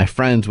listeners and my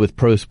friends with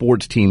pro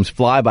sports teams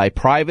fly by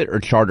private or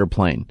charter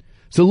plane.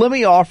 So let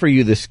me offer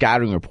you this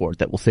scattering report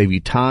that will save you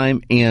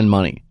time and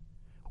money.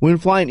 When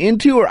flying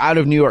into or out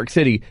of New York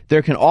City,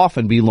 there can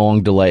often be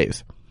long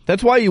delays.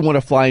 That's why you want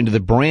to fly into the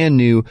brand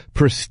new,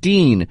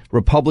 pristine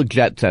Republic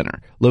Jet Center,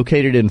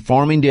 located in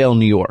Farmingdale,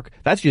 New York.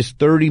 That's just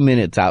 30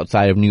 minutes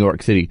outside of New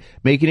York City,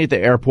 making it the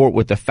airport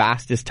with the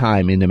fastest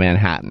time into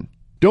Manhattan.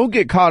 Don't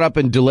get caught up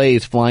in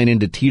delays flying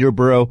into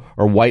Teterboro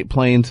or White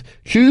Plains.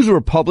 Choose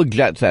Republic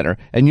Jet Center,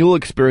 and you'll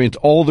experience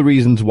all the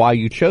reasons why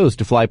you chose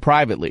to fly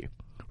privately.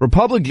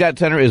 Republic Jet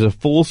Center is a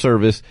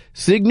full-service,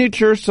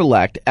 signature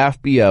select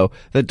FBO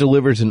that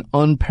delivers an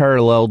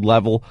unparalleled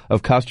level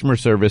of customer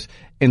service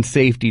and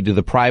safety to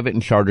the private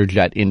and charter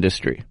jet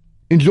industry.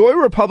 Enjoy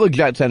Republic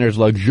Jet Center's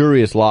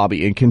luxurious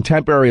lobby and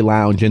contemporary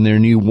lounge in their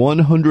new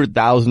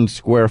 100,000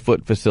 square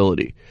foot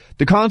facility.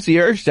 The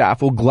concierge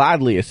staff will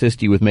gladly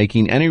assist you with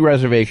making any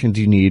reservations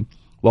you need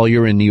while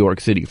you're in New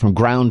York City, from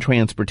ground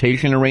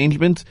transportation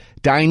arrangements,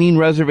 dining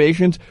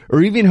reservations,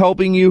 or even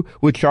helping you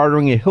with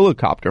chartering a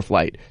helicopter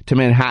flight to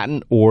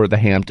Manhattan or the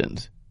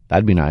Hamptons.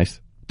 That'd be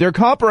nice. Their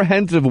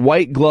comprehensive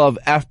white glove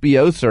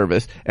FBO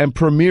service and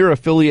premier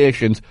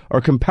affiliations are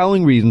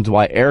compelling reasons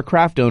why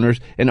aircraft owners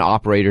and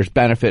operators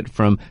benefit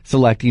from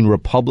selecting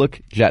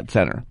Republic Jet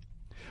Center.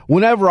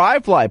 Whenever I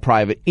fly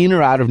private in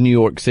or out of New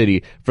York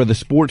City for the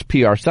Sports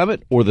PR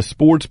Summit or the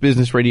Sports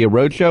Business Radio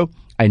Roadshow,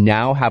 I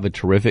now have a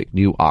terrific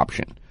new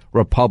option,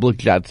 Republic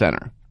Jet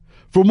Center.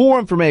 For more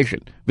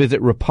information,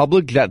 visit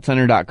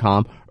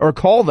republicjetcenter.com or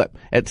call them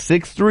at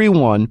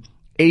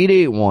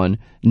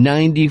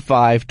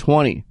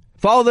 631-881-9520.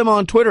 Follow them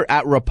on Twitter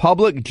at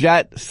Republic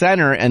Jet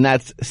Center, and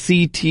that's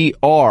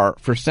CTR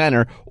for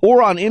center,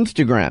 or on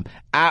Instagram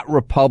at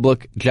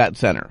Republic Jet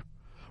Center.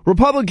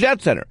 Republic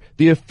Jet Center,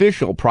 the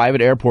official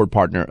private airport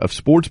partner of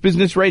Sports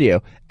Business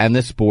Radio and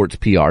the Sports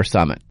PR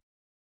Summit.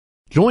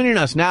 Joining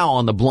us now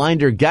on the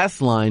Blinder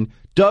guest line,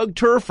 Doug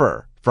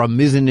Turfer from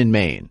Mizzen,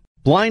 Maine.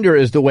 Blinder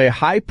is the way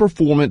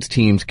high-performance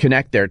teams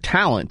connect their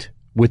talent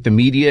with the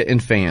media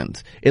and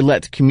fans. It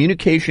lets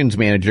communications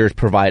managers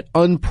provide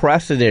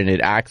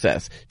unprecedented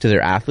access to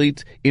their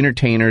athletes,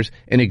 entertainers,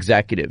 and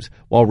executives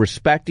while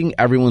respecting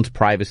everyone's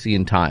privacy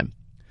and time.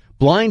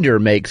 Blinder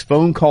makes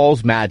phone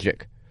calls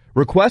magic.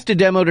 Request a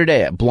demo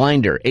today at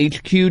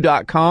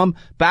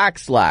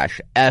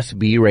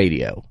blinderhq.com/SB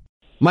Radio.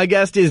 My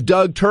guest is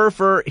Doug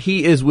Turfer.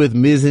 He is with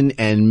Mizzen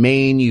and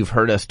Main. You've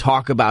heard us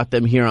talk about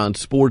them here on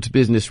Sports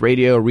Business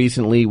Radio.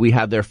 Recently, we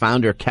had their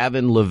founder,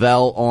 Kevin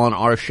Lavelle, on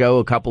our show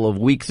a couple of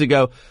weeks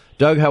ago.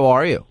 Doug, how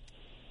are you?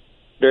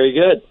 Very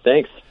good.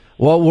 Thanks.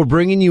 Well, we're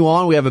bringing you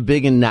on. We have a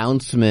big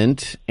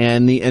announcement,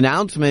 and the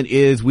announcement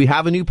is we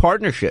have a new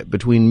partnership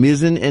between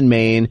Mizzen and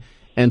Main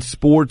and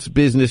Sports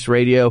Business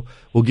Radio.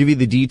 We'll give you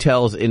the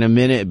details in a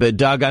minute, but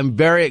Doug, I'm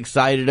very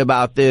excited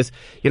about this.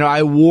 You know,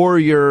 I wore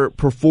your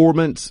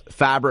performance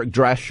fabric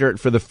dress shirt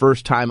for the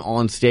first time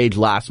on stage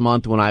last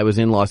month when I was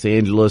in Los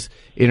Angeles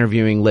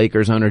interviewing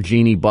Lakers owner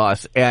Jeannie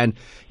Buss. And,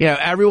 you know,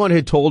 everyone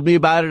had told me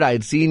about it. I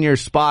had seen your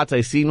spots.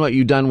 I seen what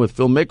you'd done with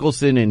Phil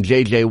Mickelson and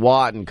J.J.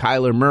 Watt and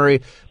Kyler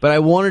Murray, but I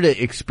wanted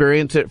to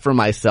experience it for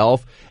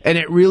myself. And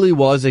it really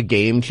was a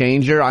game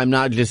changer. I'm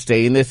not just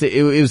saying this.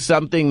 It was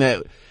something that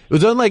it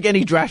was unlike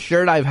any dress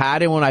shirt I've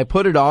had, and when I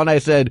put it on, I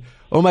said,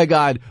 oh my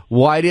God,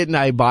 why didn't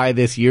I buy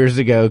this years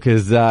ago?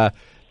 Because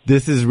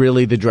this is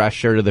really the dress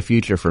shirt of the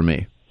future for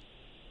me.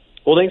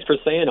 Well, thanks for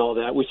saying all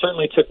that. We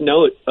certainly took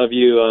note of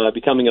you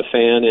becoming a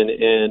fan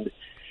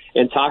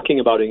and talking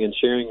about it and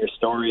sharing your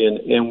story,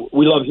 and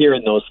we love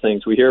hearing those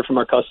things. We hear from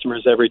our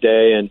customers every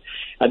day, and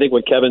I think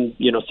when Kevin,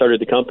 started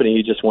the company,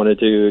 he just wanted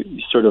to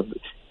sort of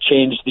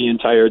change the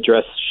entire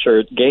dress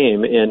shirt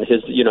game, and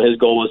his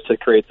goal was to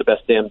create the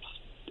best damn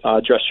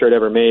dress shirt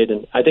ever made,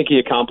 and I think he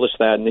accomplished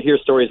that. And to hear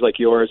stories like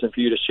yours and for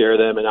you to share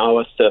them and allow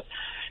us to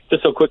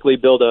so quickly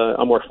build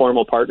a more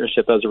formal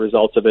partnership as a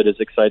result of it is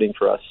exciting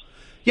for us.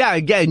 Yeah,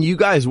 again, you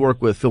guys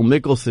work with Phil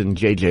Mickelson,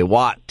 J.J.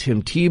 Watt,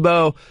 Tim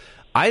Tebow.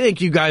 I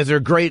think you guys are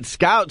great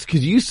scouts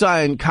because you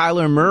signed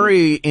Kyler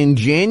Murray in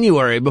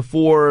January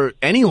before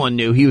anyone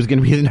knew he was going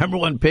to be the number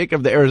one pick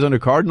of the Arizona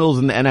Cardinals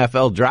in the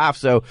NFL draft.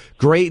 So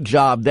great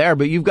job there.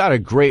 But you've got a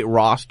great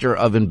roster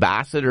of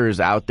ambassadors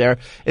out there.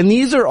 And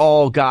these are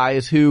all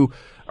guys who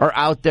are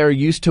out there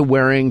used to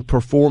wearing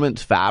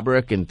performance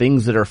fabric and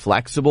things that are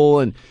flexible.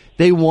 And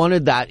they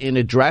wanted that in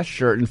a dress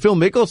shirt. And Phil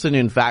Mickelson,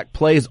 in fact,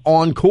 plays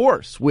on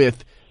course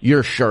with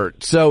your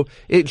shirt. So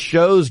it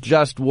shows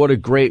just what a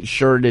great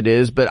shirt it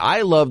is, but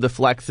I love the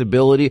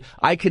flexibility.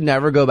 I could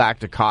never go back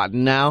to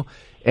cotton now.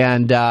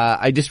 And,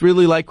 I just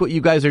really like what you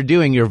guys are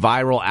doing. Your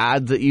viral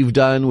ads that you've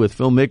done with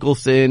Phil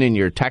Mickelson and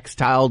your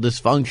textile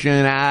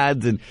dysfunction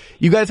ads. And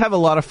you guys have a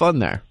lot of fun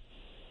there.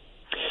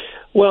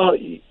 Well,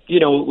 when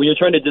you're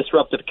trying to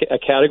disrupt a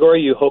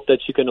category, you hope that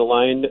you can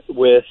align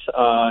with,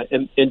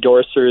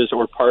 endorsers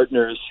or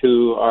partners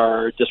who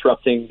are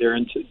disrupting their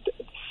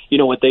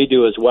what they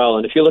do as well.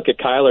 And if you look at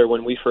Kyler,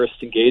 when we first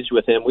engaged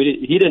with him,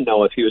 he didn't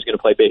know if he was going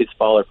to play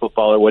baseball or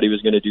football or what he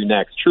was going to do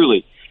next.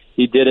 Truly,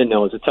 he didn't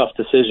know. It was a tough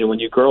decision. When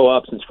you grow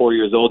up since 4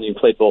 years old and you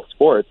played both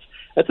sports,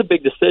 that's a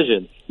big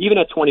decision, even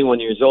at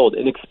 21 years old,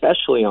 and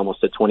especially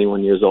almost at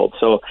 21 years old.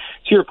 So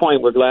to your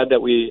point, we're glad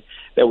that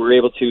we're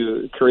able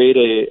to create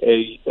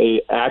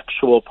a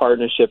actual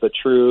partnership, a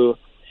true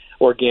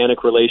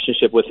organic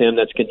relationship with him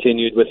that's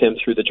continued with him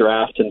through the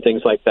draft and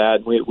things like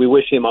that. We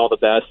wish him all the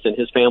best, and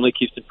his family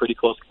keeps in pretty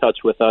close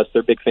touch with us.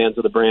 They're big fans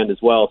of the brand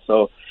as well.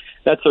 So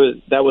that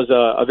was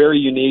a very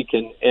unique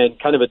and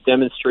kind of a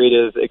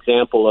demonstrative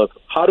example of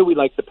how do we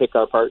like to pick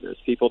our partners,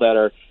 people that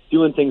are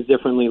doing things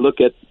differently,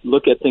 look at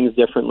things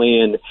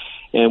differently,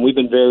 and we've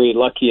been very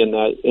lucky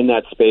in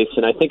that space.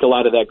 And I think a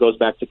lot of that goes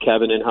back to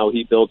Kevin and how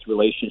he builds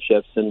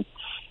relationships, and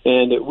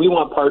we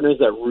want partners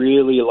that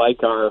really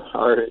like our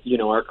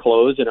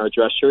clothes and our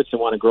dress shirts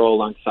and want to grow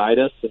alongside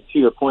us. And to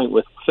your point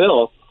with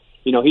Phil,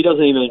 he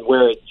doesn't even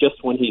wear it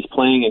just when he's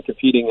playing and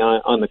competing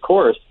on the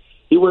course.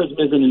 He wears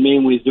Mizzen and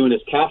Main when he's doing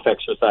his calf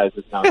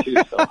exercises now too.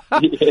 So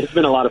it's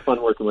been a lot of fun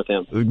working with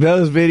him.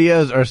 Those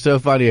videos are so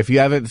funny. If you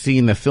haven't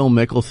seen the Phil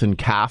Mickelson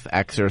calf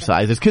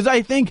exercises, because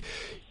I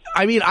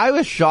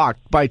was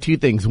shocked by two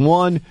things.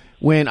 One,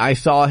 when I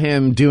saw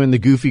him doing the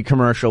Goofy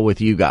commercial with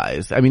you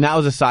guys. That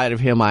was a side of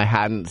him I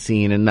hadn't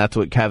seen, and that's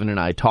what Kevin and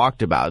I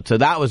talked about. So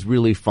that was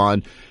really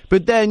fun.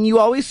 But then you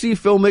always see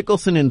Phil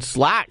Mickelson in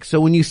slacks. So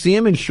when you see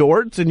him in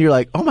shorts and you're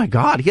like, oh my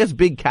God, he has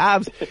big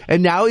calves.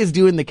 And now he's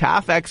doing the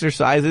calf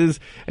exercises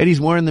and he's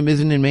wearing the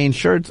Mizzen and Main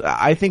shirts.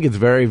 I think it's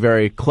very,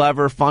 very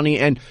clever, funny.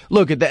 And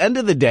look, at the end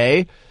of the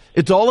day,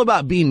 it's all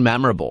about being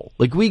memorable.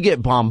 Like, we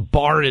get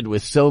bombarded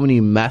with so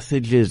many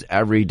messages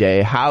every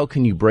day. How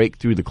can you break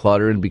through the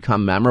clutter and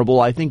become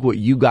memorable? I think what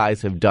you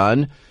guys have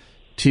done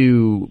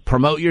to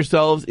promote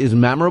yourselves is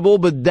memorable,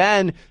 but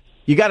then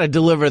you got to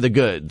deliver the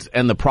goods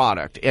and the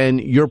product,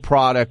 and your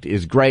product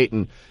is great.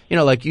 And,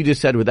 like you just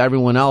said with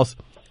everyone else,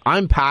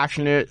 I'm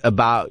passionate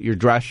about your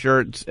dress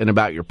shirts and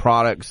about your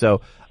product.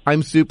 So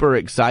I'm super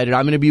excited.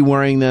 I'm going to be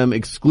wearing them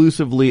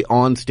exclusively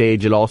on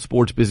stage at all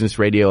Sports Business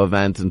Radio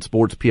events and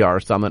Sports PR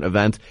Summit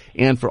events,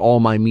 and for all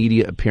my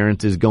media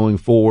appearances going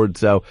forward.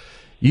 So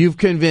you've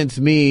convinced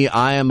me.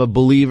 I am a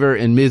believer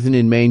in Mizzen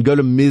and Main. Go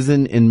to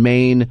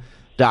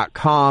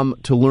mizzenandmain.com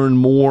to learn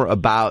more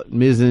about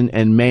Mizzen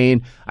and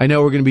Main. I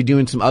know we're going to be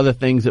doing some other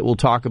things that we'll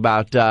talk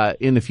about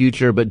in the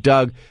future. But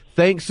Doug,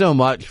 thanks so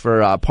much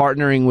for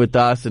partnering with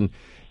us. And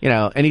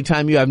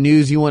anytime you have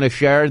news you want to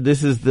share,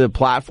 this is the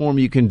platform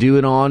you can do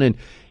it on. And,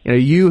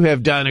 you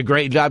have done a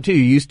great job too.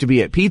 You used to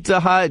be at Pizza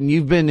Hut, and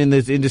you've been in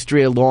this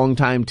industry a long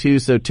time too.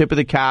 So tip of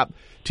the cap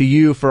to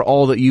you for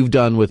all that you've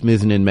done with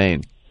Mizzen &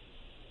 Main.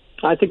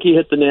 I think you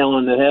hit the nail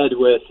on the head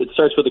with, it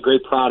starts with a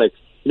great product.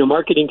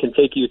 Marketing can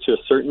take you to a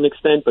certain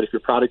extent, but if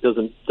your product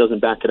doesn't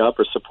back it up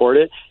or support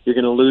it, you're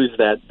going to lose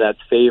that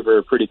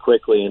favor pretty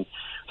quickly. And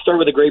start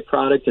with a great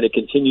product, and it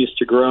continues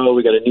to grow.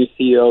 We got a new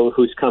CEO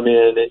who's come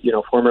in,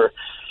 former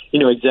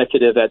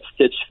executive at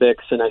Stitch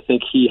Fix, and I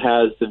think he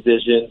has the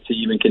vision to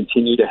even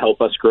continue to help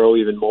us grow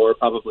even more,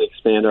 probably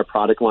expand our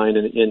product line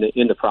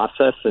in the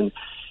process. And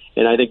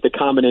I think the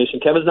combination,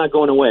 Kevin's not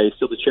going away. He's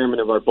still the chairman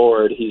of our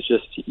board. He's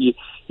just, the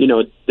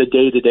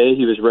day-to-day,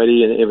 he was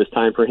ready, and it was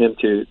time for him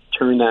to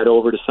turn that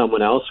over to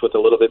someone else with a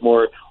little bit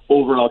more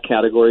overall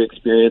category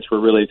experience. We're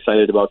really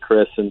excited about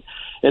Chris and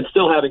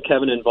still having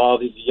Kevin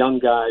involved. He's a young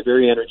guy,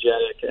 very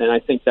energetic, and I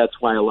think that's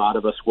why a lot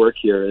of us work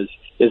here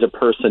is a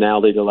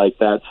personality like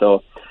that.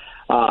 So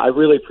I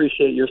really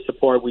appreciate your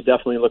support. We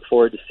definitely look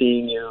forward to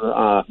seeing you,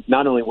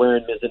 not only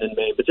wearing Mizzen &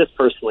 Main, but just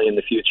personally in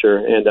the future.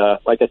 And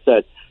like I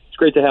said, it's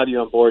great to have you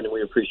on board, and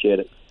we appreciate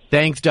it.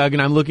 Thanks, Doug,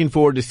 and I'm looking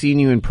forward to seeing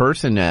you in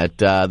person at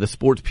the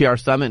Sports PR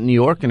Summit in New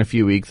York in a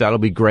few weeks. That'll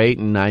be great,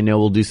 and I know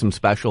we'll do some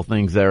special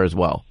things there as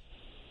well.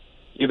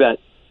 You bet.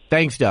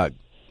 Thanks, Doug.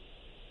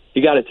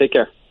 You got it. Take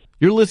care.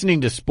 You're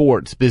listening to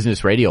Sports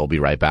Business Radio. I'll be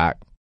right back.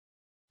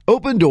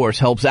 Open Doors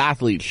helps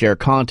athletes share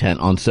content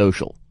on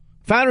social.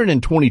 Founded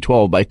in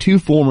 2012 by two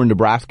former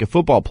Nebraska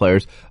football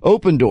players,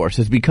 Open Doors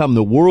has become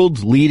the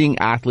world's leading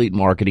athlete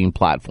marketing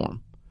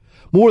platform.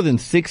 More than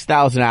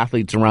 6,000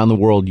 athletes around the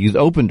world use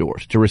Open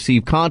Doors to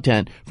receive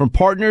content from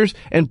partners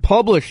and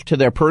publish to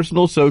their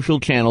personal social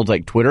channels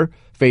like Twitter,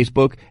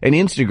 Facebook, and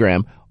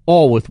Instagram,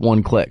 all with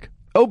one click.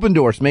 Open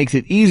Doors makes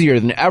it easier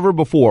than ever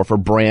before for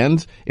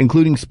brands,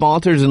 including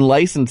sponsors and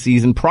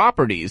licensees and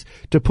properties,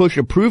 to push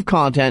approved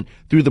content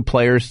through the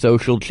players'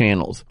 social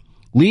channels.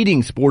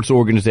 Leading sports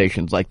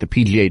organizations like the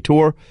PGA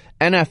Tour,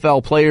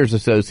 NFL Players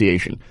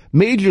Association,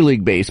 Major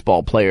League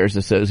Baseball Players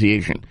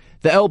Association,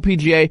 the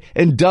LPGA,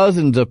 and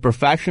dozens of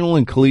professional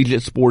and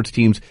collegiate sports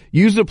teams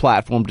use the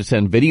platform to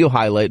send video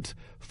highlights,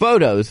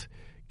 photos,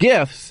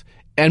 GIFs,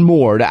 and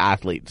more to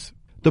athletes.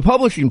 The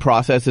publishing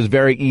process is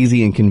very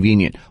easy and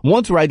convenient.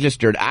 Once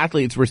registered,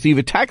 athletes receive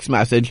a text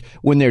message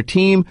when their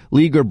team,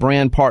 league, or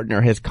brand partner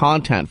has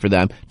content for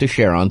them to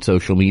share on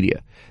social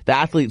media. The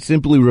athlete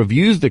simply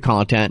reviews the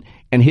content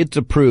and hits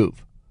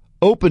approve.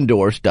 Open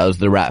Doors does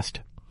the rest.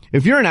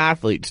 If you're an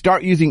athlete,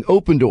 start using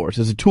Open Doors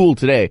as a tool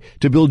today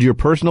to build your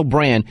personal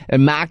brand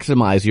and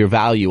maximize your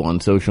value on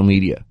social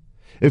media.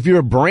 If you're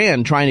a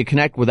brand trying to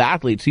connect with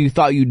athletes who you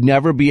thought you'd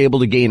never be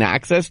able to gain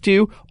access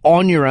to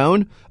on your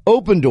own,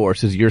 Open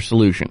Doors is your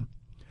solution.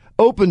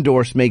 Open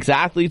Doors makes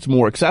athletes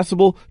more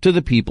accessible to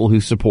the people who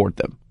support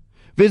them.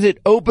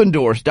 Visit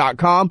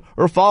opendoors.com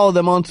or follow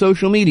them on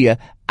social media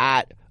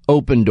at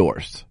Open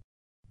Doors.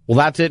 Well,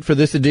 that's it for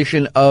this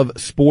edition of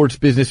Sports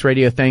Business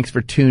Radio. Thanks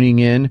for tuning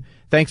in.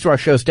 Thanks to our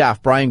show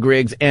staff, Brian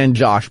Griggs and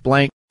Josh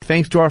Blank.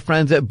 Thanks to our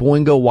friends at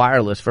Boingo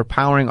Wireless for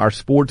powering our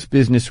Sports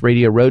Business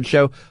Radio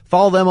Roadshow.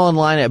 Follow them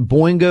online at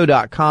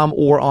boingo.com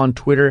or on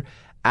Twitter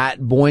at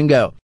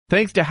Boingo.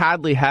 Thanks to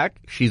Hadley Heck.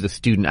 She's a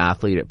student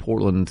athlete at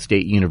Portland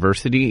State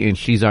University, and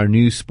she's our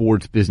new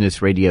Sports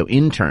Business Radio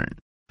intern.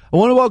 I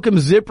want to welcome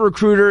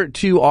ZipRecruiter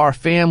to our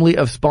family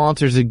of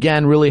sponsors.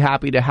 Again, really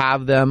happy to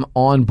have them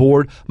on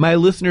board. My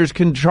listeners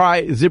can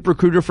try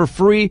ZipRecruiter for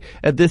free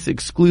at this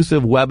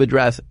exclusive web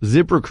address,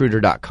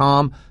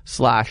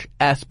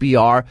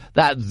 ZipRecruiter.com/SBR.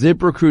 That's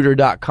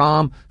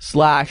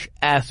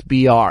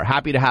ZipRecruiter.com/SBR.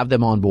 Happy to have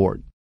them on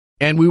board.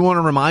 And we want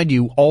to remind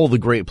you all the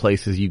great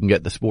places you can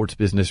get the Sports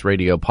Business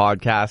Radio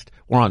podcast.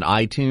 We're on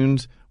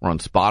iTunes, we're on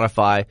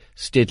Spotify,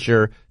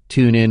 Stitcher,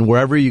 TuneIn,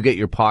 wherever you get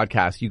your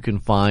podcasts, you can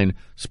find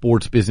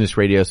Sports Business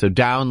Radio. So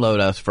download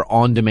us for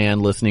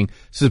on-demand listening.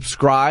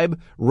 Subscribe,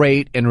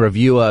 rate, and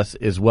review us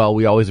as well.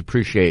 We always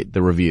appreciate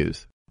the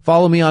reviews.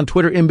 Follow me on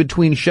Twitter in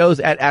between shows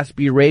at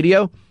SB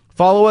Radio.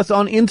 Follow us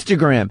on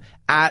Instagram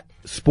at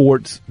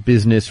Sports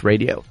Business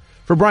Radio.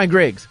 For Brian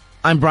Griggs,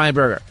 I'm Brian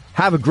Berger.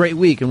 Have a great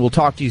week, and we'll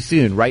talk to you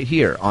soon right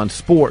here on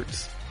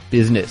Sports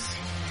Business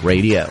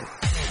Radio.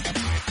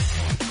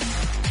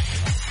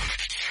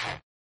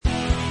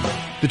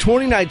 The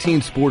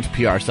 2019 Sports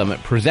PR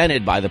Summit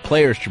presented by the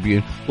Players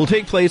Tribune will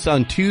take place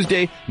on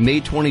Tuesday, May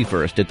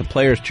 21st at the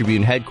Players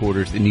Tribune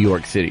headquarters in New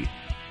York City.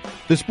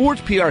 The Sports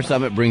PR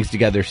Summit brings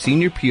together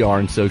senior PR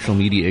and social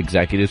media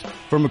executives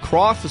from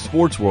across the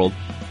sports world,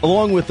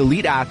 along with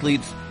elite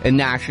athletes and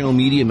national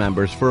media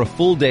members for a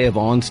full day of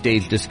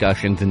on-stage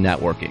discussions and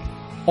networking.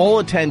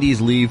 All attendees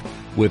leave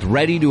with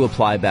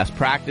ready-to-apply best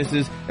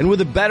practices and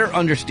with a better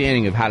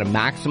understanding of how to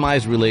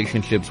maximize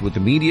relationships with the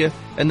media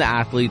and the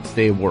athletes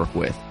they work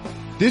with.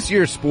 This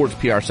year's Sports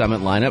PR Summit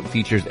lineup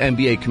features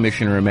NBA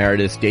Commissioner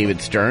Emeritus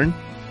David Stern,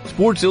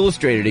 Sports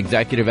Illustrated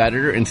Executive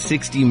Editor and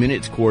 60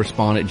 Minutes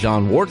correspondent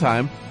John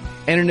Wartime,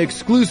 and an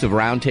exclusive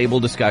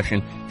roundtable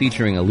discussion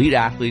featuring elite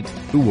athletes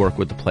who work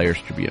with the Players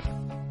Tribune.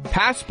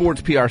 Past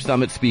Sports PR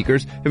Summit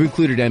speakers have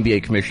included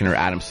NBA Commissioner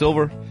Adam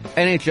Silver,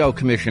 NHL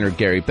Commissioner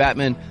Gary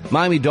Bettman,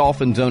 Miami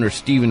Dolphins owner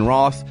Stephen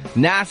Ross,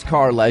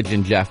 NASCAR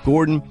legend Jeff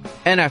Gordon,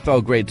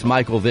 NFL greats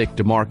Michael Vick,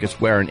 DeMarcus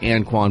Ware, and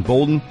Anquan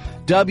Bolden,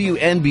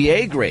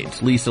 WNBA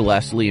greats Lisa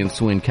Leslie and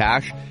Swin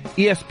Cash,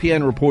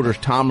 ESPN reporters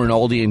Tom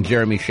Rinaldi and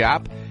Jeremy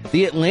Schaap,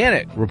 The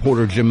Atlantic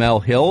reporter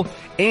Jamel Hill,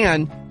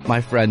 and my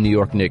friend New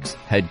York Knicks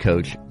head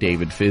coach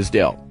David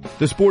Fizdale.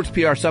 The Sports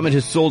PR Summit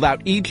has sold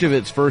out each of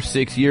its first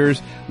 6 years.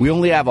 We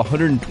only have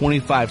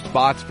 125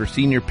 spots for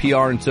senior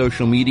PR and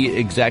social media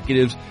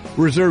executives.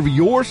 Reserve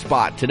your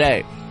spot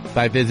today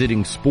by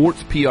visiting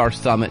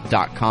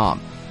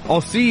sportsprsummit.com.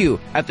 I'll see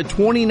you at the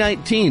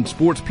 2019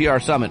 Sports PR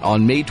Summit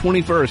on May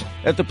 21st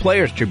at the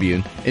Players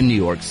Tribune in New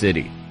York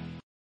City.